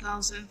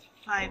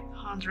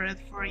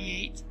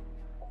 1548,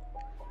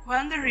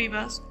 Juan de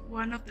Rivas,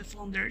 one of the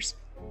founders,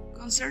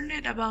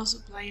 concerned about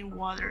supplying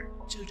water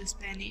to the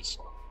Spanish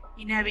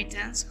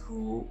inhabitants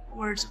who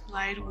were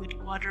supplied with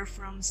water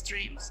from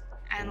streams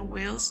and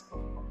wells,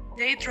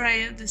 they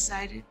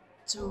decided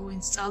to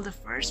install the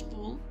first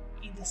pool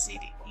in the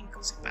city, in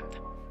Cusipata.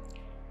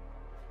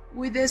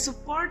 With the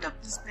support of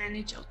the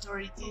Spanish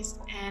authorities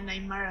and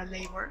Aymara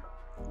labor,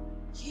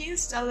 he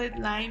installed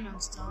lime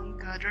and stone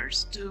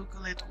gutters to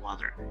collect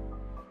water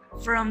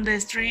from the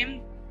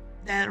stream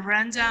that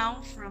ran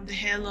down from the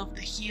head of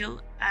the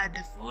hill at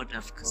the foot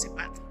of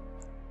Cusipata.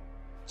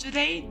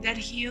 Today, that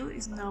hill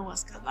is known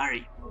as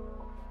Calvary.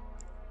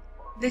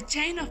 The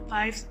chain of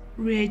pipes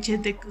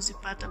reached the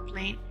Cusipata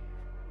plain,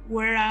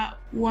 where a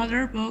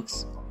water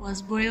box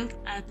was built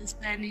at the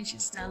Spanish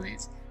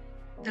installed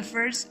the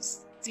first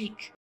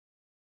stick.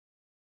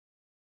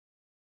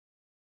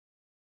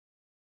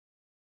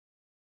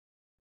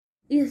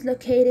 It is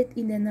located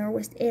in the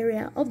northwest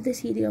area of the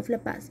city of La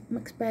Paz,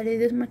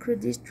 Maxparedes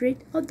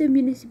macro-district of the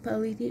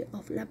municipality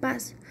of La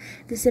Paz.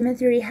 The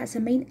cemetery has a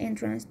main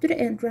entrance to the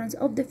entrance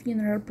of the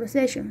funeral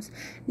processions.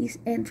 This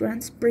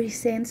entrance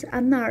presents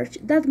an arch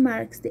that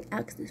marks the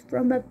access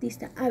from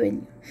Baptista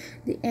Avenue.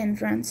 The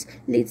entrance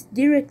leads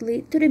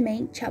directly to the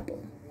main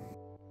chapel.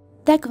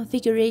 The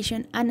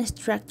configuration and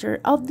structure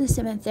of the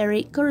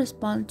cemetery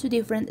correspond to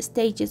different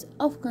stages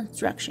of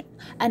construction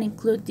and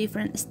include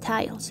different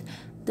styles.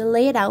 The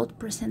layout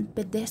presents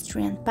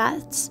pedestrian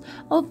paths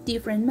of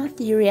different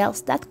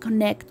materials that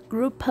connect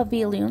group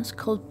pavilions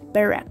called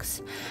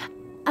barracks,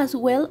 as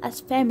well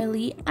as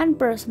family and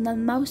personal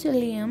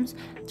mausoleums,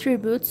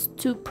 tributes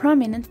to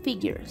prominent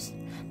figures.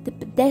 The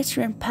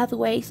pedestrian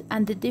pathways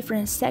and the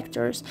different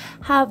sectors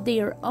have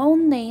their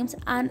own names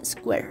and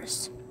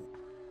squares.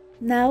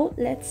 Now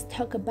let's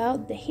talk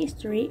about the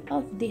history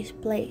of this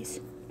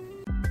place.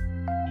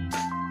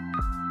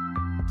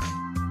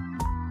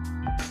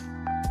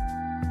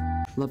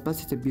 La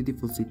Paz is a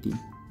beautiful city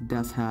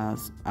that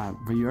has a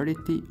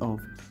variety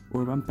of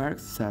urban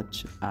parks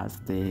such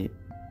as the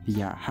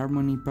Villa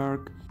Harmony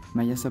Park,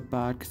 Mayasa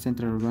Park,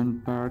 Central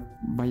Urban Park,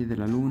 Valle de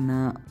la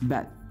Luna,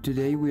 but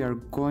today we are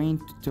going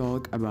to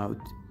talk about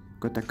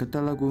Cotacota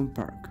Lagoon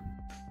Park.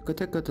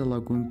 Cotacota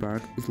Lagoon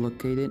Park is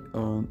located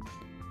on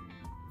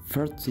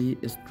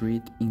 30th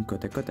Street in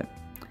Cotacota.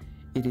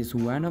 It is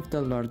one of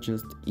the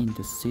largest in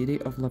the city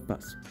of La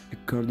Paz,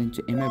 according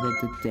to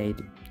estimated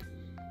data.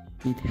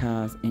 It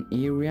has an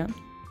area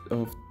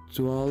of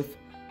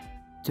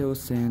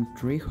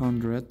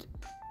 12,300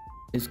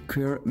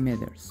 square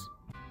meters.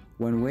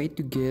 One way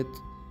to get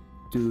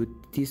to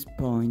this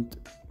point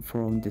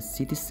from the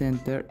city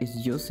center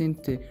is using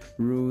the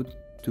route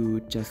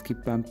to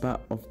Chasquipampa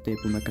of the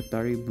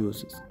Pumacatari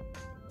buses.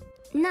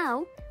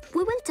 Now,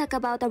 we will talk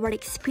about our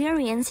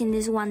experience in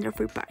this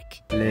wonderful park.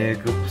 Les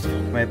groupes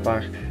formés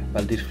par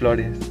Valdir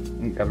Flores,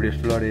 Gabriel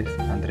Flores,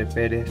 André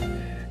Pérez,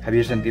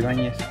 Javier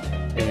Santibáñez,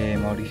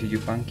 Mauricio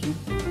Yupanqui.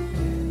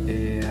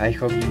 I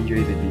hope you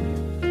enjoy the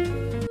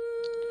video.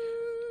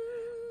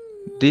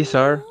 These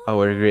are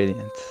our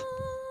ingredients.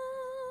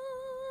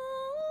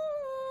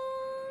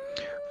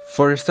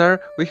 For a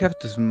start, we have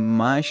to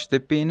smash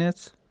the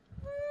peanuts.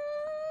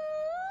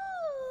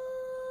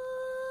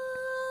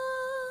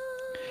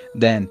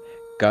 Then,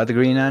 cut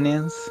green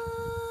onions.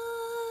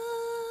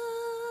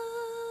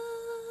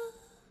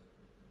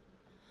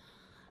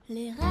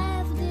 Les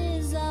rêves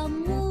des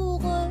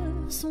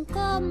amoureux sont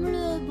comme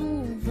le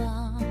bon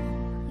vin,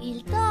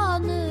 ils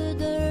donnent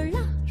de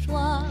la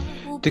joie.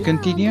 To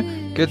continue,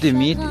 cut the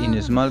meat in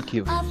small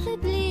cubes.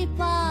 Affaibli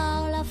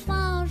par la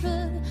faim,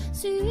 je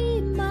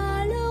suis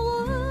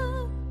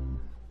malheureux.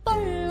 Pas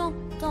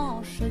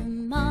longtemps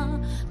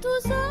chemin,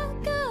 tout ce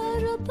que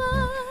je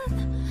peux.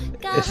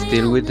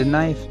 Still with the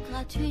knife,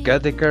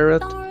 cut the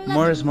carrot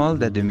more small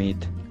than the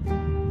meat.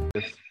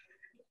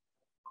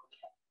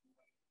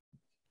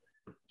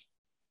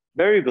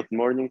 Very good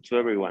morning to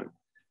everyone.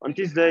 On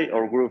this day,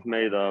 our group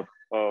made up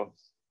of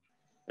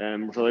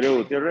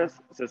Rodrigo Gutierrez,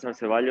 Cesar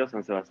Ceballos,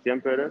 and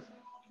Sebastián Perez.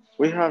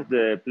 We have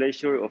the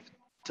pleasure of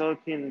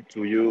talking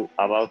to you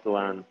about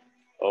one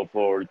of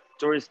our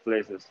tourist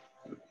places,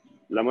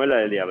 La Muela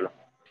del Diablo,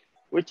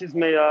 which is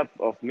made up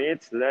of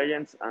myths,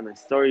 legends, and a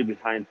story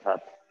behind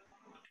that.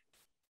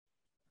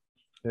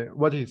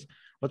 What is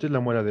La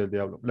Muela del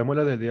Diablo? La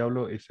Muela del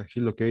Diablo is a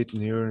hill located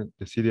near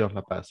the city of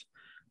La Paz,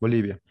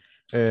 Bolivia.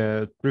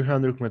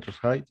 300 meters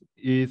high.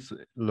 It's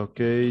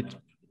located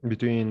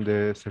between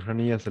the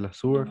Serranías de la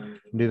Sur,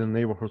 near the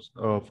neighborhoods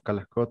of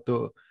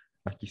Calixto,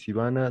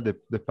 Aquisibana,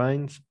 the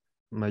Pines,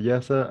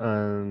 Mayasa,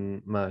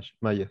 and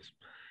Mayas.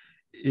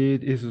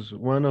 It is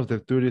one of the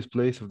tourist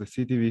places of the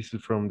city,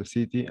 visited from the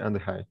city and the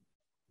high.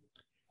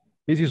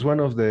 It is one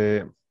of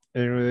the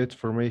erudite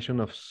formation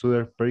of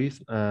Southern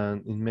Paris,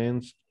 an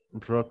immense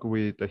rock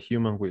with a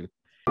human wheel.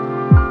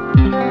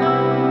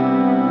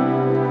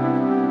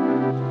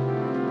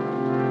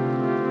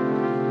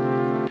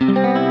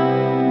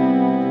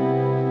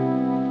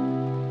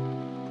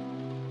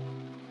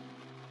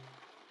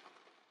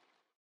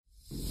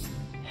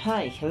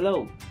 Hi,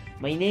 hello.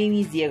 My name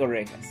is Diego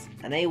Rejas,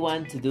 and I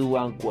want to do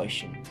one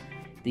question.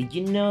 Did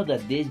you know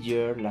that this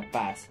year La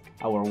Paz,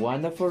 our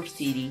wonderful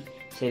city,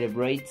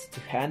 celebrates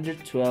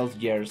 212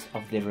 years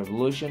of the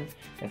revolution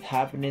that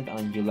happened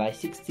on July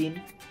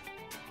 16?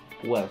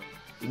 Well,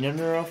 in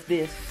honor of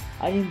this,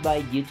 I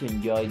invite you to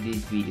enjoy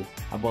this video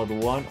about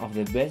one of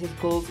the best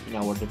schools in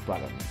our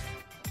department.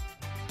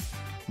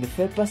 The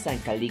FEPA San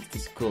Calixto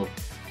School,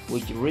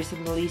 which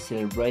recently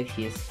celebrated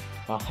his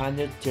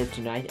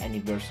 139th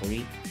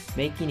anniversary,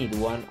 making it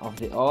one of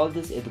the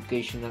oldest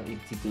educational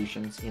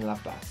institutions in La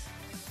Paz.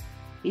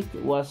 It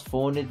was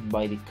founded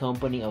by the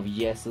Company of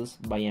Jesus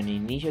by an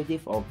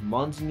initiative of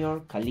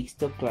Monsignor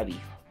Calixto Clavijo.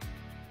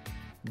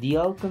 The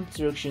old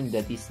construction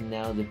that is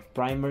now the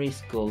primary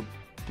school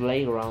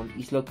playground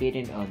is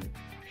located on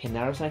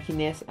Genaro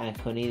Sanginés and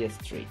Conide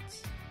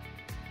streets,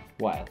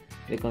 while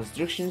the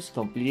construction is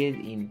completed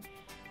in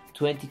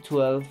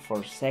 2012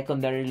 for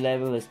secondary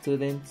level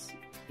students,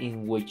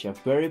 in which a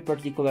very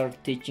particular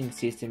teaching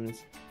system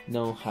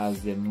known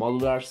as the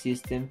modular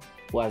system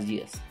was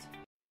used.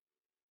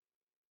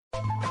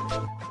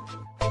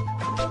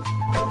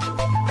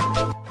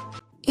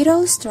 It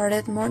all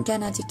started more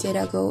than a decade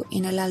ago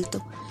in El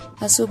Alto,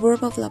 a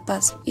suburb of La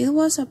Paz. It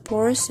was a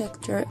poor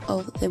sector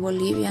of the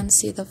Bolivian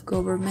seat of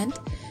government,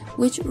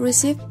 which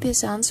received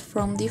peasants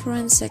from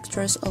different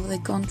sectors of the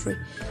country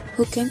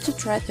who came to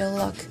try their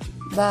luck.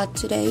 But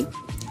today,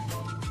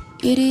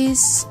 it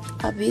is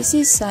a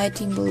busy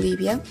site in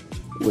Bolivia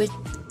with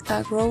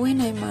a growing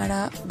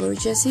Aymara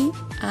bourgeoisie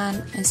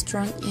and a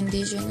strong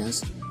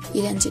indigenous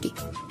identity.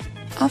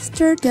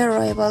 After the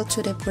arrival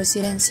to the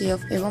presidency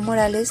of Evo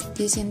Morales,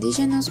 this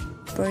indigenous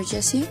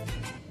bourgeoisie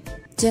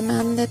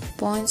demanded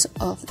points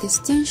of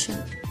distinction.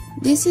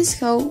 This is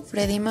how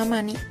Freddy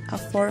Mamani, a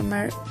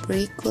former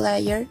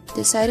bricklayer,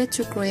 decided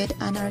to create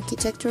an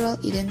architectural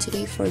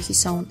identity for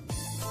his own,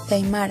 the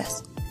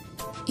Aymaras.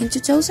 In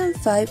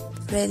 2005,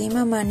 Freddy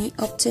Mamani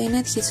obtained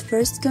his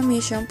first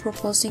commission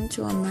proposing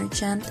to a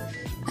merchant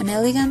an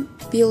elegant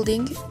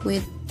building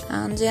with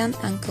Andean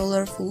and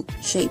colorful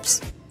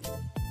shapes.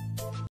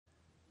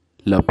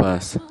 La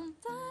Paz,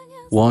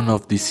 one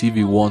of the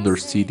civil wonder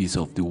cities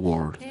of the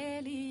world.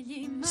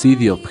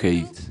 City of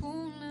hate,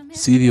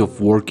 city of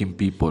working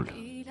people,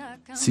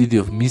 city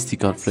of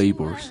mystical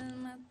flavors,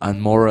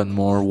 and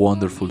more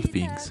wonderful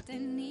things.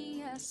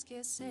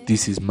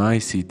 This is my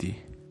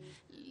city.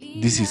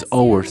 This is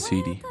our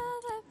city,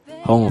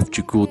 home of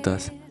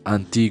Chucutas,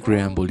 Antigre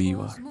and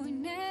Bolivar.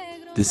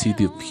 The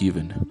city of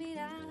heaven.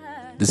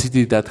 The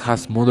city that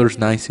has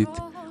modernized it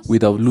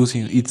without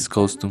losing its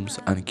costumes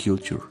and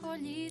culture.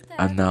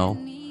 And now,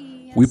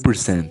 we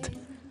present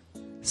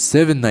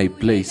 7 night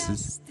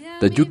places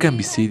that you can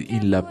visit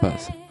in La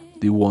Paz,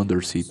 the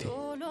Wonder City.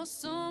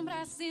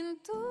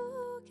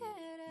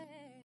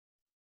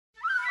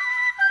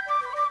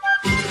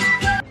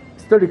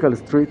 Historical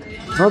street,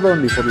 not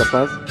only for La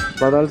Paz,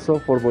 but also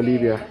for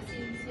Bolivia.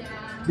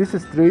 This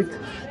street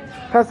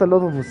has a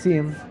lot of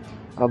museums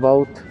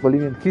about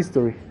Bolivian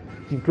history,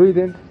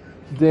 including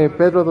the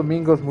Pedro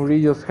Domingos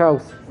Murillo's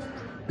house,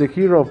 the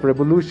hero of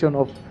revolution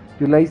of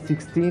July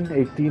 16,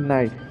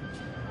 1890.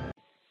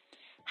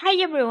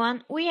 Hi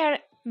everyone, we are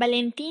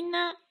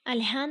Valentina,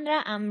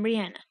 Alejandra and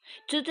Brianna.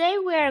 Today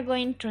we are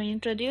going to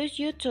introduce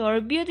you to our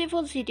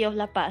beautiful city of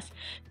La Paz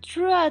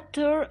through a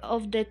tour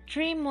of the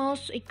 3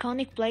 most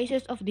iconic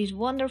places of this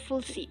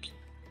wonderful city.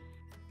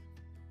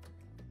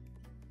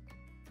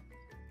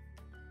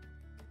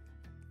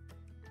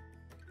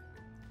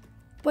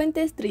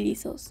 Puentes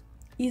Trilizos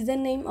is the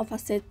name of a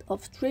set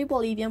of 3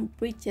 Bolivian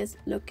bridges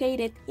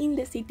located in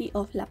the city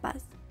of La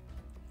Paz.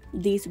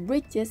 These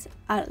bridges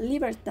are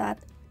Libertad,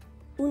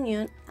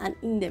 Union, and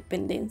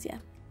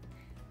Independencia.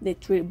 The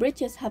 3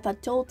 bridges have a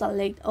total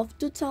length of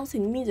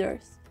 2,000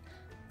 meters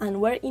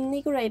and were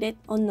inaugurated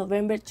on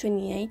November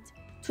 28,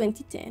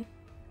 2010.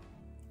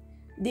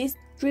 These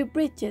 3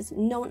 bridges,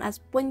 known as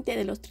Puente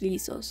de los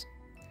Trilizos,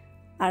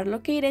 are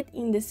located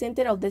in the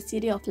center of the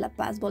city of La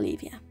Paz,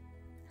 Bolivia,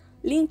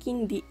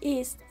 linking the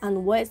east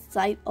and west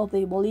side of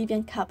the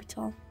Bolivian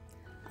capital,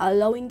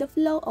 allowing the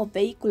flow of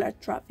vehicular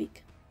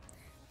traffic.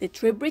 The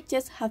three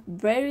bridges have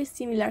very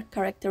similar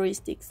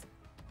characteristics.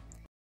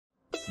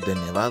 The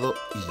Nevado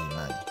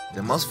Illimani,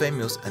 the most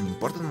famous and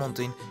important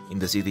mountain in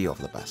the city of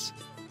La Paz.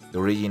 The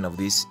origin of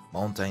this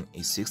mountain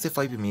is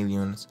 65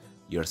 million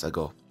years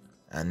ago,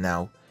 and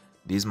now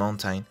this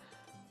mountain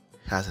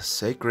has a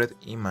sacred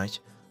image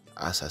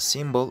as a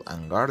symbol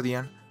and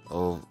guardian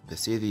of the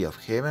city of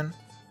heaven,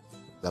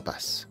 La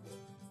Paz.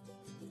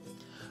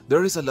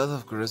 There is a lot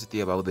of curiosity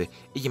about the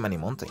Illimani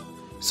mountain,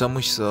 so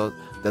much so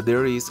that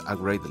there is a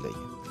great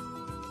legend.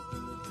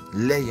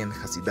 Legend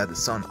has it that the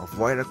son of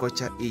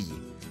Huayracocha Illi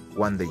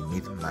one day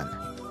met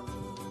Mana,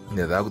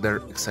 the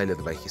daughter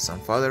exiled by his own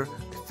father,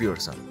 the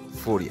fearsome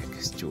Furia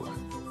Quechua.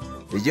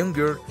 The young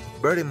girl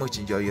very much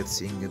enjoyed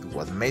seeing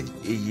what made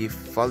Illi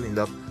fall in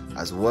love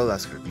as well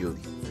as her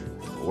beauty.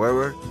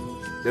 However,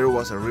 there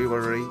was a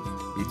rivalry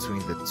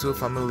between the two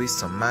families,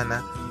 so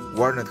Mana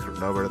warned her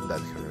lover that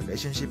her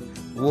relationship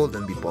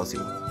wouldn't be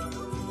possible.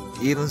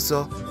 Even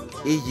so,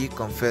 Illi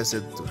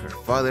confessed to her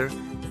father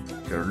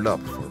her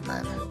love for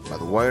Mana, but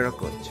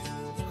Huayracocha,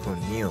 who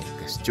knew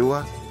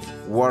Quechua,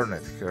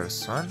 warned her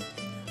son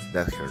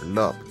that her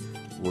love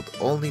would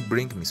only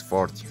bring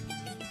misfortune.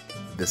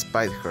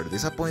 Despite her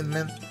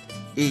disappointment,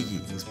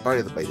 Illi,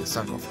 inspired by the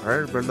song of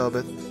her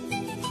beloved,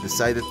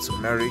 decided to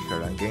marry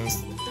her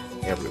against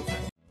everyone.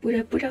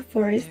 Pura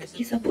Forest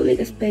is a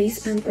public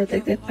space and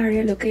protected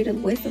area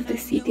located west of the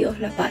city of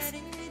La Paz,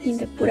 in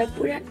the Pura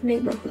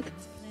neighborhood.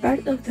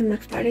 Part of the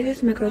Max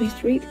Paredes macro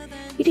district,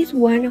 it is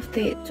one of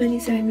the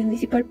 27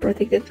 municipal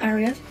protected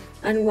areas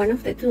and one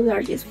of the two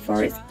largest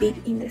forests built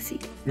in the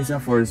city. This is a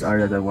forest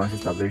area that was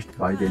established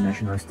by the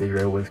National State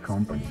Railways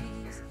Company,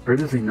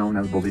 previously known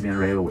as Bolivian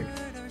Railway,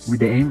 with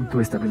the aim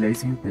to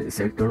stabilizing the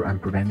sector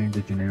and preventing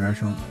the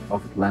generation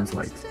of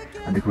landslides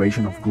and the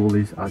creation of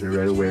gullies as the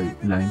railway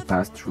line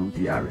passed through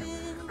the area.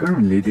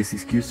 Currently, the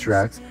 6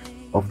 tracks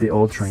of the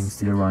old train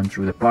still run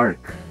through the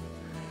park.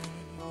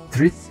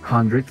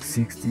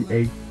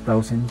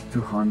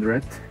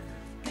 368,200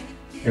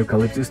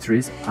 eucalyptus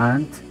trees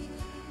and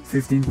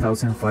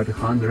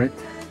 15,500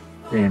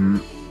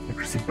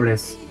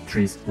 cypress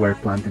trees were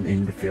planted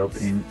in the field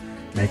in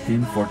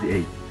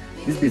 1948.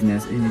 This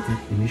business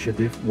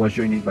initiative was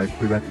joined by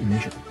private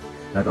initiative,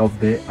 that of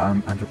the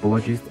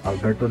anthropologist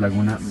Alberto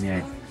Laguna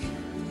Mier,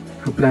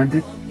 who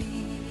planted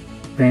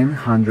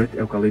 1,000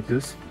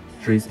 eucalyptus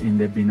trees in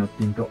the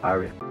Vinotinto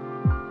area.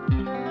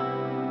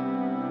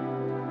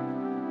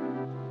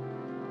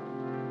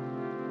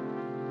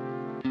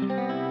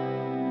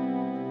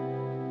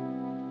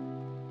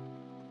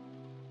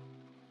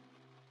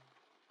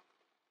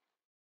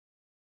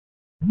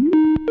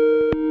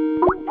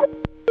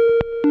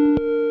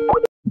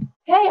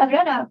 Hey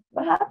Adriana,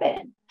 what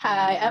happened?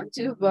 Hi, I'm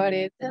too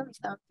worried. Tell me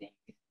something.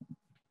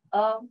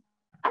 I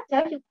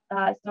tell you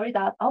a story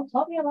that I'll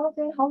tell me about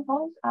the whole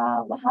house.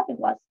 What happened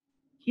was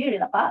here in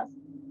the past.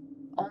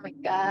 Oh my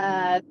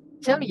god.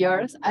 Tell me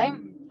yours. I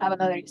have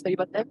another story,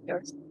 but tell me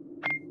yours.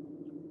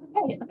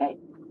 Okay.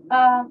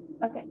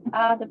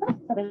 The first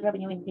Sabbath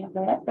revenue in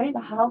Flores, there is a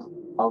house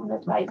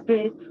owned by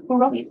spirits who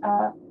wrote it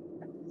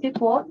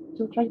sequel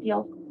to tragedy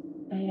of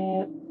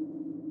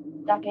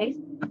decades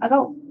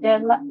ago. There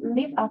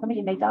lived a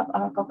family made up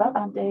of couple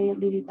and their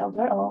little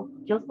daughter of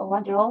just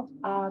 1 year old,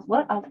 as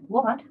well as a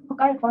woman who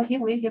cared for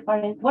him with her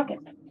parents' workers.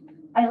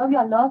 I love you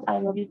a lot, I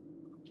love you,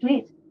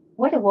 sweet,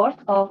 were the words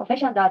of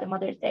affection that the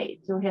mother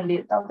said to her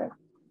little daughter.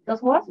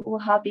 Those words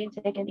would have been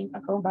taken into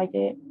account by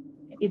the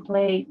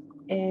employee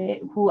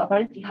who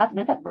apparently had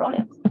mental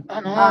problems.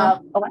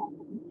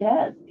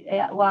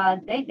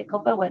 One day the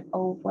couple went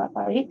out for a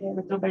party, they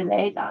returned very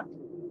late and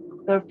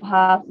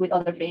perhaps with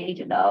other things,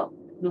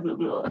 glue, glue,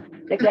 glue.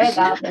 They cleared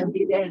up and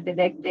be there the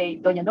next day,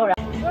 Doña Nora.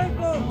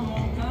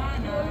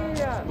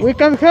 We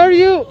can hear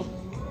you!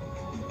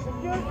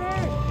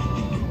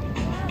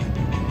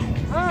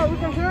 Ah, we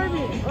can hear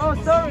me! Oh,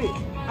 sorry!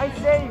 I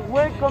say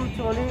welcome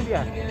to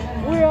Bolivia.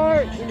 We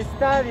are in the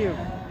stadium.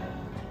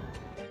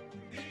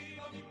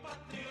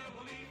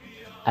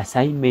 As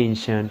I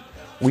mentioned,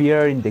 we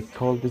are in the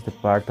coldest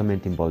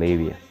department in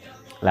Bolivia,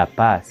 La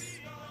Paz.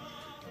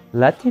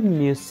 Latin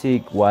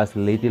music was a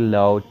little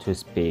loud to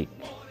speak,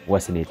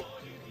 wasn't it?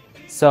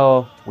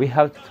 So we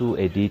have to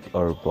edit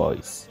our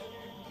voice.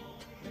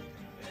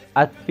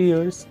 At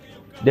first,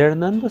 the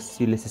Hernando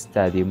Siles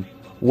Stadium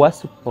was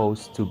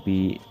supposed to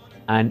be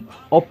an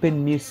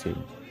open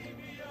museum.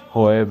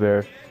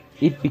 However,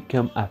 it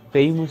became a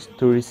famous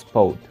tourist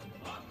spot.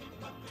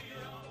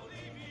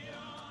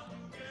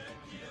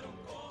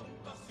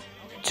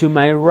 To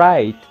my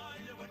right,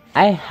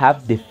 I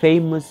have the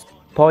famous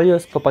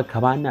Pollos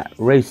Copacabana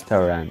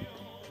restaurant,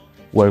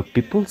 where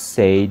people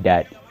say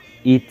that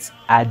it's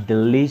a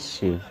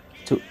delicious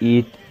to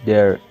eat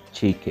their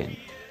chicken.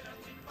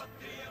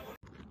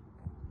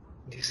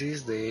 This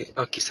is the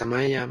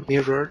Okisamaya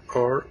mirror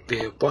or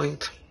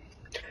viewpoint.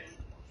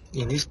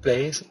 In this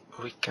place,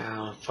 we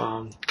can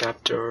find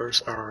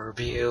captures or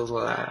views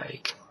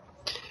like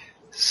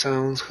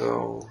sounds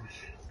how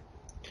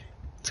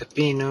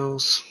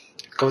Cepinos,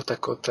 Cota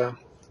Cota,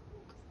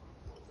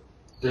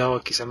 Lago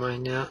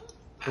Quisamaña,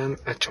 and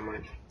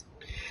Achomani.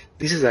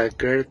 This is a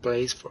great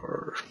place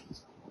for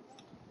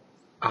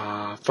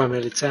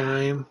family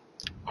time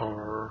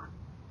or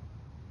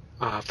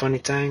funny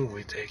time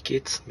with the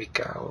kids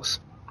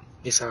because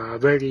it's a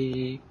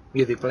very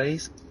beautiful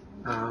place,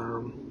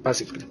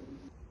 basically.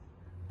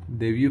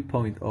 The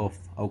viewpoint of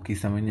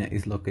Auquisamaña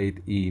is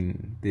located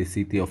in the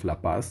city of La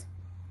Paz.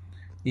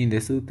 In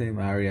the southern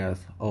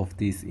areas of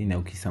this in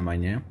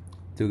Auquisamaña,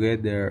 to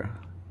get there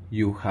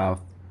you have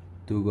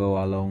to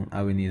go along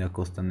Avenida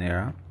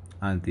Costanera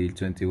until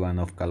 21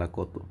 of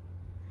Calacoto.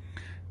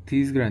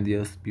 This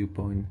grandiose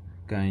viewpoint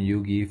can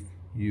give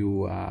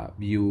you a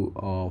view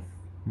of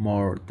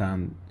more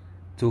than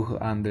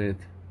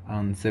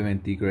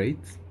 270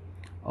 grades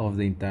of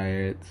the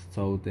entire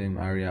southern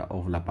area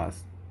of La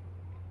Paz.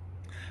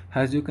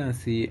 As you can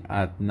see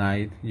at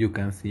night, you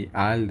can see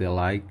all the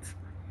lights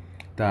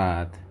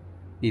that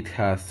it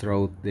has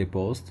through the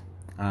post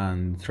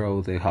and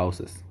through the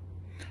houses,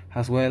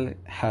 as well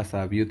as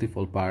a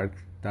beautiful park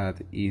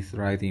that is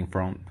right in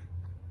front.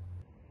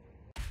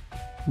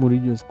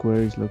 Murillo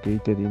Square is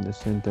located in the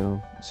center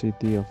of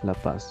city of La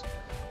Paz.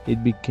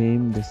 It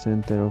became the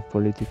center of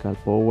political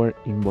power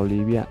in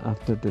Bolivia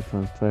after the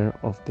transfer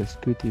of the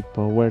executive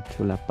power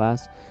to La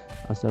Paz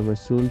as a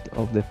result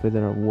of the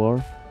Federal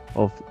War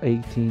of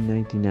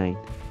 1899.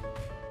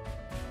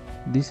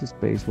 This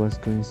space was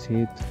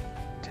coincided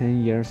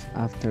 10 years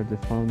after the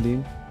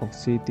founding of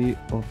City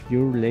of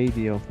Our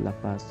Lady of La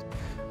Paz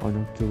on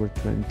October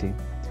 20,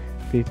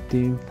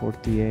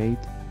 1548,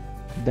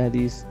 that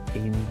is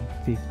in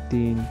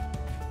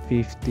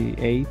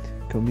 1558,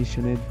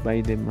 commissioned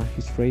by the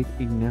magistrate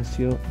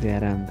Ignacio de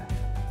Aranda.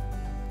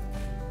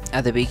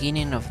 At the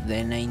beginning of the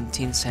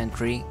 19th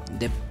century,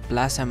 the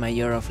Plaza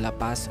Mayor of La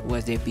Paz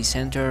was the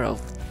epicenter of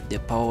the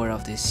power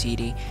of the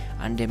city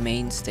and the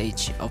main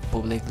stage of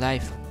public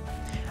life.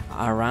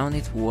 Around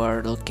it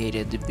were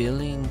located the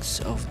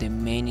buildings of the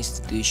main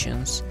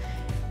institutions.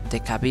 The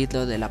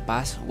Cabildo de La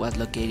Paz was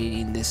located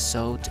in the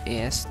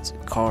southeast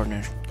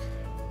corner.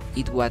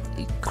 It was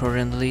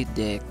currently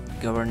the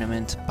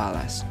government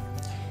palace.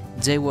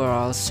 There were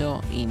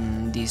also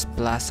in this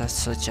plaza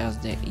such as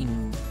the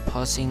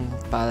imposing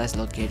palace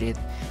located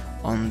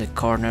on the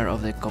corner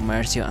of the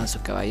Comercio and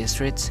Sucabayo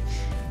streets,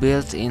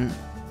 built in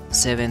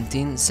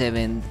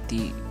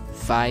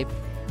 1775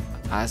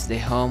 as the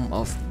home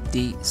of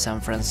the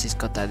San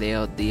Francisco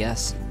Tadeo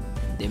Diaz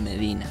de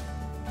Medina.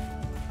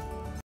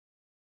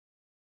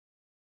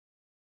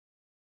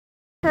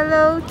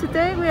 Hello,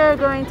 today we are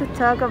going to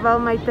talk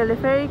about my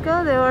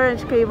teleférico, the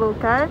orange cable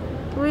car.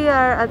 We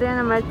are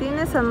Adriana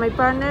Martinez and my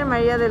partner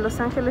Maria de Los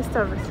Angeles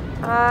Torres.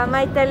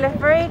 My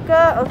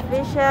teleférico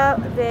official,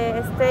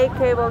 the state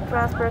cable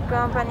transport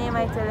company,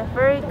 my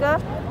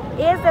teleférico,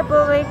 is the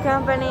public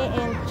company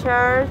in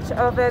charge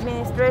of the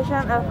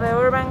administration of the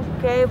urban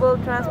cable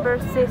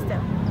transport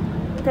system.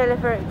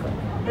 Teleférico.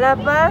 La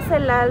Paz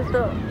El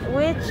Alto,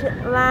 which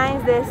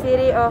lines the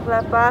city of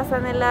La Paz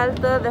and El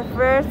Alto. The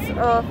first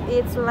of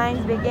its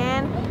lines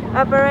began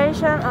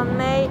operation on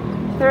May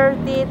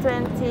 30,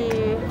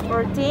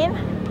 2014.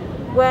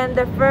 When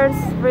the first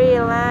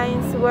 3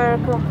 lines were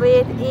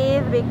complete,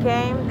 it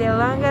became the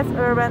longest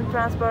urban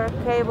transport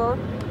cable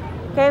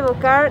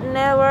car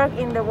network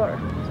in the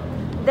world.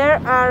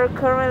 There are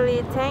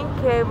currently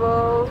 10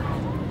 cable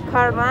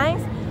car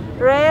lines: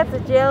 red,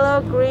 yellow,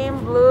 green,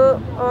 blue,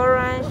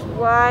 orange,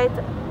 white,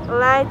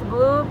 light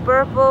blue,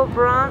 purple,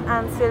 brown,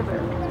 and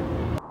silver.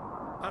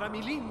 Para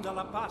mi linda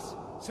La Paz,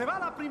 se va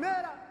la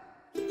primera.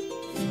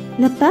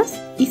 La Paz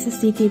is a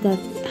city that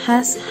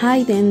has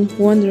hidden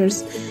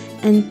wonders,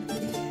 and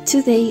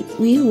today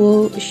we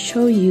will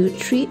show you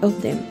 3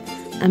 of them.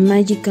 A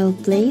magical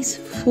place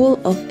full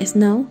of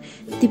snow,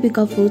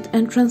 typical food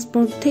and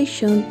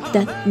transportation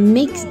that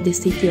makes the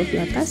city of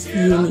La Paz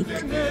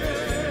unique.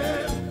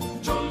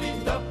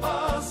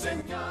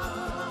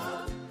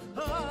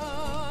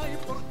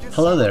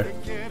 Hello there,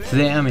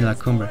 today I'm in La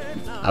Cumbre,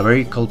 a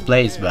very cold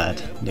place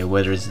but the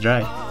weather is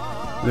dry.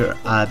 We're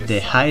at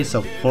the height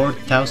of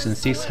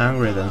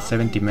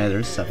 4,670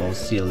 meters above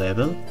sea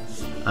level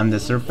and the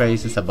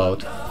surface is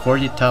about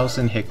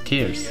 40,000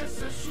 hectares.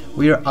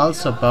 We are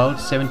also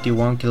about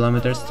 71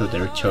 kilometers to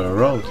the Choro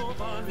Road.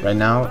 Right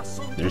now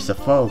there's a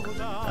fog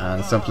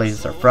and some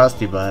places are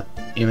frosty, but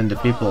even the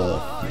people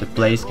of the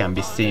place can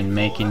be seen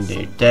making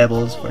their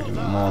tables for the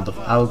month of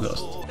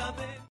August.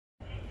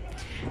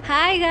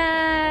 Hi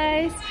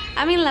guys,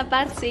 I'm in La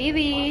Paz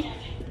City.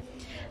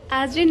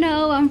 As you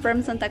know, I'm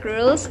from Santa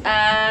Cruz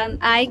and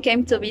I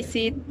came to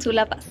visit to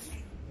La Paz.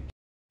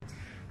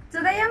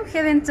 Today I'm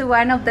heading to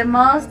one of the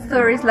most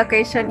tourist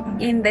locations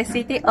in the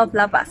city of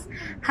La Paz,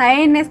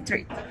 Jaén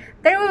Street.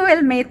 There we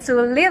will meet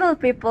 2 little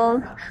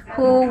people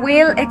who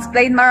will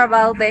explain more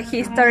about the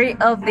history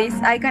of this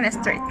iconic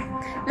street.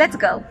 Let's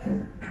go!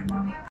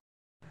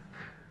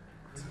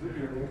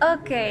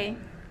 Okay.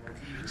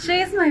 She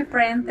is my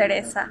friend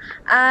Teresa,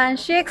 and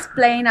she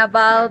explained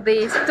about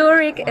the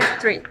historic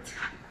street.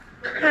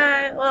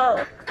 Hi,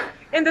 well,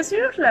 in the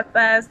city of La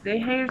Paz, the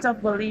heirs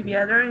of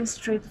Bolivia, there is a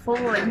street full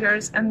of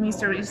layers and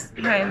mysteries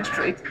behind the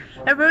street.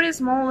 A very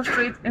small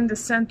street in the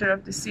center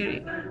of the city,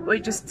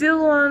 which is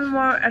still one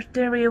more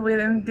artery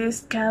within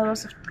this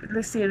chaos of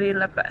the city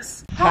La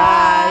Paz.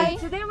 Hi!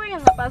 Today we're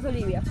in La Paz,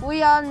 Bolivia.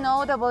 We all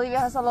know that Bolivia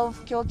has a lot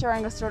of culture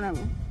and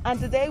gastronomy. And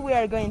today we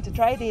are going to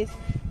try this.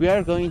 We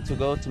are going to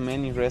go to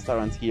many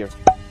restaurants here.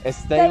 Stay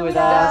Stay with with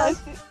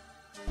us!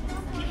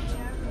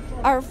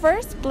 Our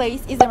first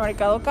place is the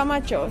Mercado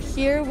Camacho.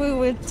 Here we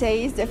will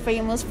taste the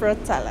famous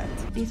fruit salad.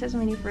 This has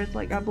many fruits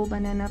like apple,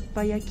 banana,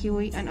 papaya,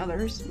 kiwi, and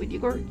others with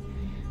yogurt.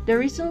 The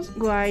reasons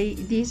why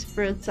these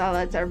fruit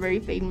salads are very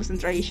famous and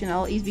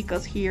traditional is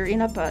because here in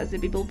La Paz, the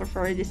people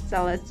prefer these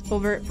salads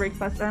over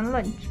breakfast and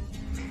lunch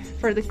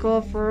for the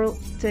colorful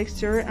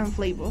texture and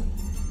flavor.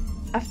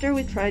 After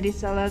we tried this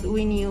salad,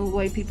 we knew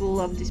why people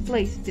love this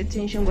place. The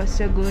attention was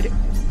so good.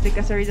 The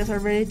casaritas are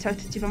very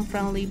talkative and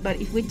friendly, but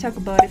if we talk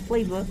about the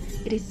flavor,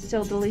 it is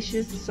so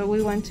delicious, so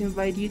we want to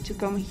invite you to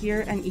come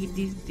here and eat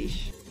this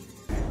dish.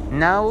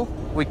 Now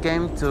we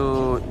came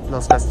to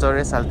Los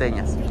Castores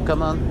Salteñas.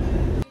 Come on!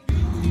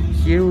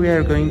 Here we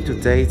are going to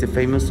taste the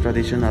famous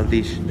traditional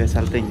dish, the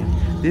salteña.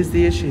 This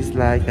dish is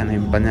like an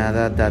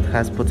empanada that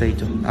has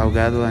potato,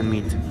 ahogado and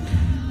meat.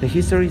 The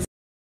history is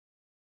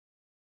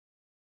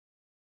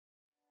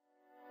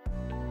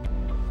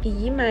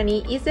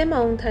Illimani is a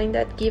mountain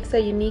that gives a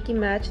unique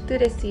image to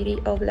the city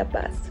of La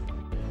Paz.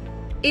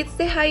 It's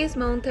the highest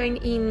mountain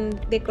in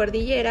the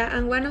Cordillera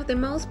and one of the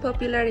most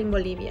popular in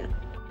Bolivia.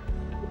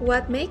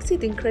 What makes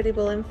it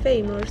incredible and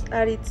famous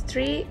are its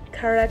three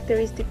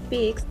characteristic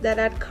peaks that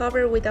are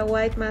covered with a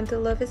white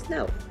mantle of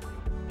snow.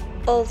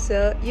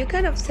 Also, you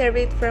can observe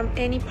it from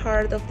any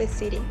part of the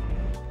city.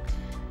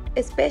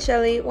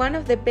 Especially, one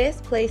of the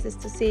best places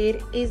to see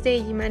it is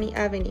the Illimani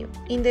Avenue,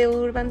 in the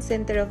urban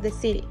center of the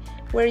city,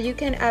 where you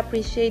can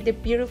appreciate the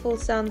beautiful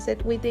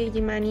sunset with the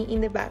Illimani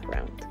in the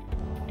background.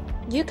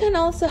 You can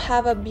also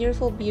have a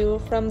beautiful view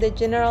from the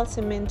General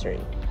Cemetery,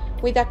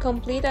 with a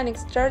complete and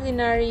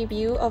extraordinary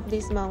view of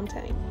this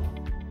mountain.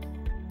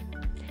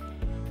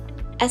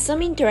 As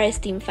some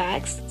interesting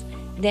facts,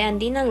 the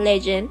Andean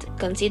legend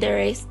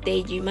considers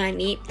the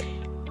Illimani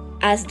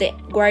as the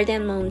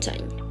guardian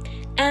mountain,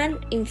 and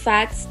in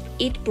fact,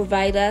 it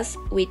provides us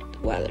with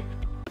water.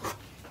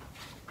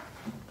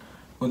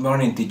 Good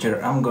morning,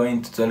 teacher. I'm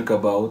going to talk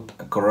about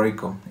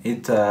Colegio.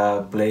 It's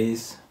a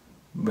place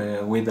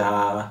with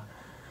a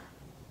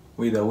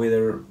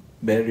weather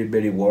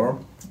very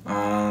warm,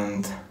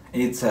 and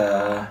it's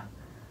a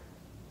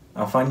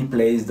funny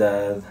place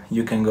that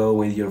you can go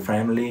with your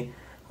family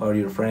or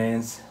your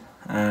friends,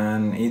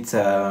 and it's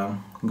a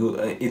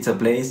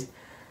place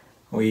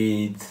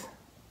with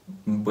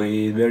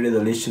very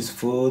delicious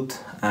food,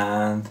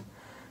 and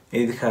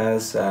it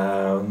has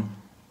a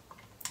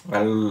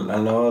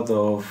lot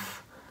of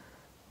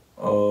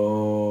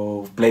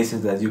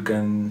places that you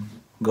can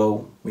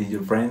go with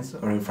your friends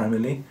or your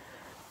family,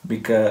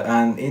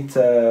 and it's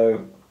a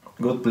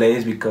good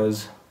place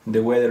because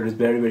the weather is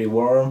very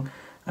warm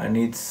and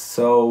it's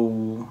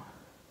so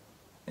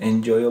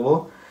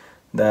enjoyable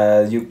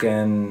that you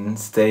can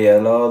stay a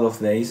lot of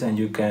days and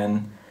you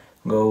can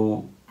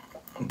go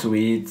to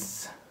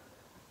eat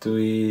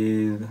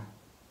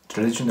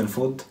traditional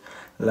food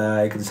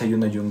like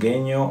desayuno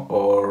yungueño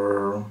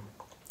or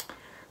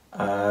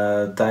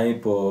a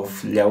type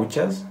of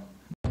llauchas.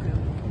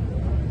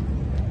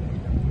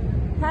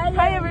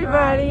 Hi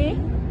everybody!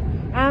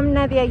 I'm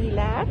Nadia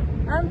Aguilar.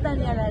 I'm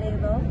Tania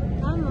Laredo.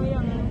 I'm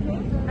Miriam Monge.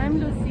 I'm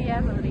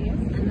Lucia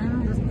Rodriguez. And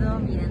I'm Gustavo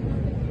Miranda.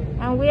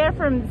 And we are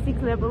from the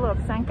 6th level of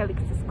San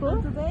Calixto School.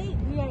 And today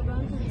we are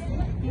going to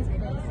visit this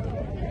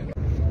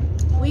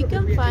place. We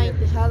can find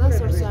Tejada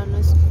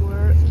Sorzano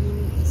Square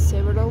in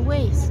several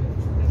ways.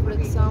 For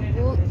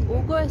example,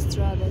 Hugo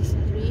Estrada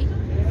Street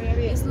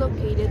is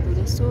located to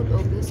the south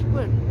of the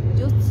square,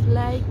 just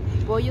like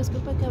Pollos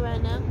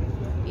Copacabana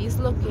is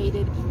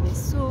located in the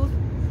south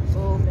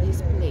of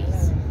this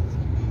place.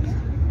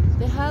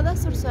 Tejada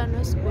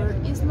Sorzano Square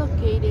is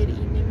located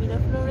in the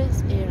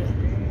Miraflores area,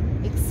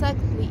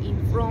 exactly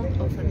in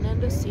front of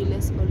Fernando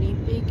Siles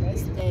Olympic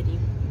Stadium.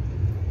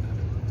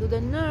 To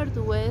the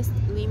northwest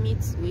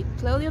limits with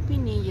Claudio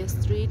Pinilla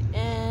Street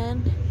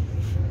and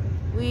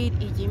with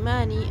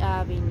Illimani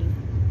Avenue.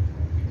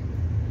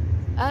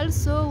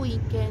 Also, we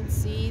can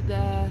see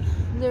that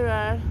there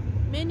are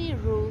many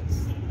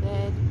routes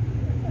that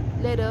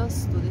lead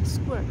us to the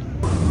square.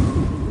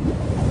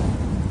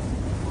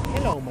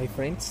 Hello, my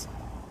friends.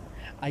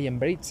 I am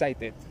very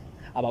excited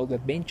about the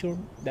adventure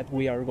that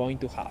we are going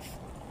to have.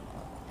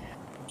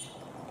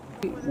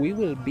 We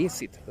will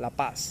visit La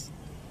Paz.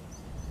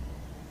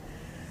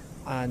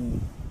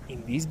 And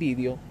in this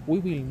video, we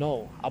will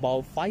know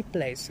about 5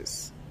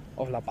 places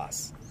of La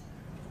Paz: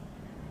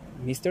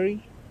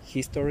 mystery,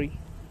 history,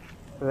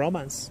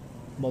 romance,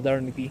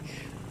 modernity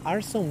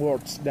are some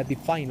words that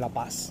define La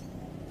Paz,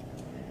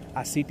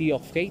 a city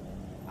of hate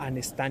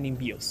and stunning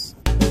views.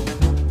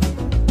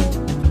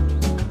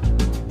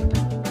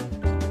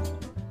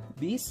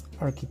 This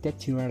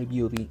architectural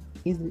beauty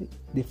is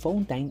the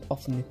Fountain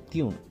of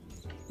Neptune.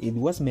 It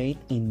was made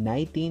in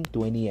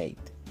 1928,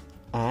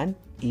 and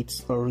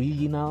its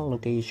original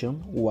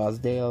location was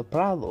the El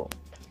Prado.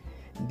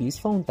 This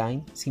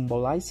fountain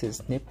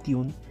symbolizes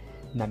Neptune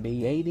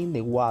navigating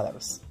the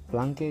waters,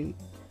 flanked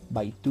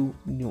by two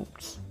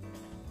nymphs.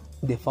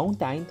 The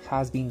fountain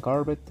has been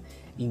carved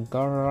in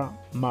Carrara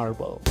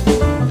marble.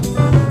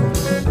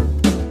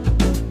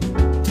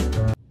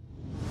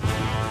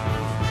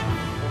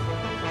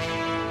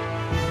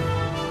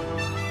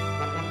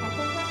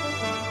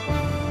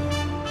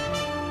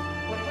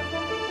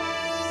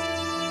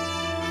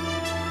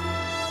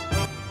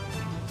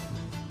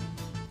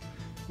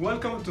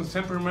 Welcome to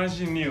Sempre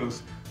Emerging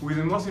News, with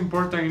the most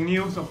important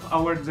news of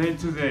our day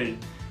today.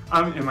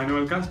 I'm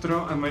Emmanuel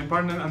Castro, and my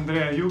partner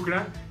Andrea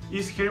Yucra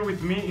is here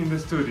with me in the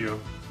studio.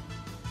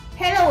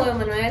 Hello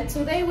Emmanuel,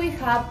 today we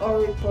have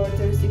our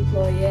reporters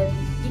deployed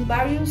in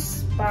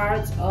various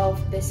parts of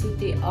the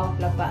city of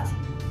La Paz.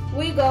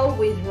 We go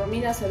with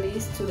Romina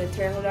Solis to the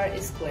Triangular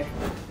Square.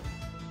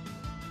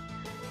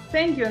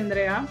 Thank you,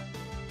 Andrea.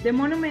 The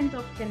monument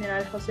of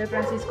General José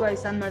Francisco de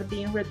San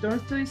Martín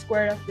returns to the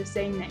square of the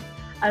same name,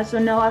 also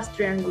known as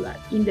Triangular,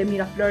 in the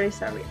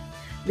Miraflores area.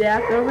 The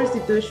act of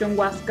restitution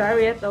was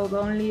carried out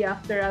only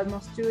after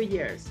almost 2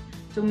 years,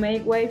 to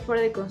make way for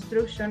the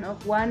construction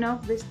of one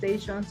of the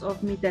stations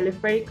of the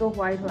Teleférico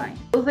White Line.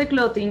 Both the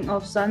clothing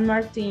of San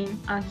Martín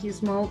and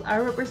his mold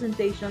are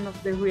representation of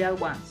the real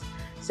ones,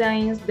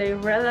 since their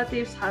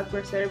relatives had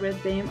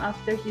preserved them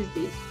after his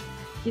death.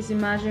 His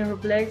image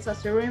reflects a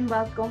serene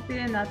but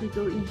confident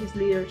attitude in his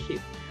leadership,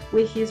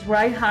 with his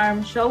right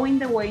arm showing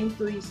the way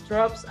to his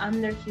troops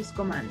under his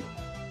command.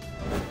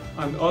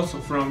 And also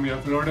from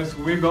Miraflores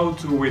we go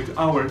to with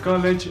our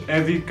college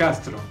Eddie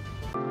Castro.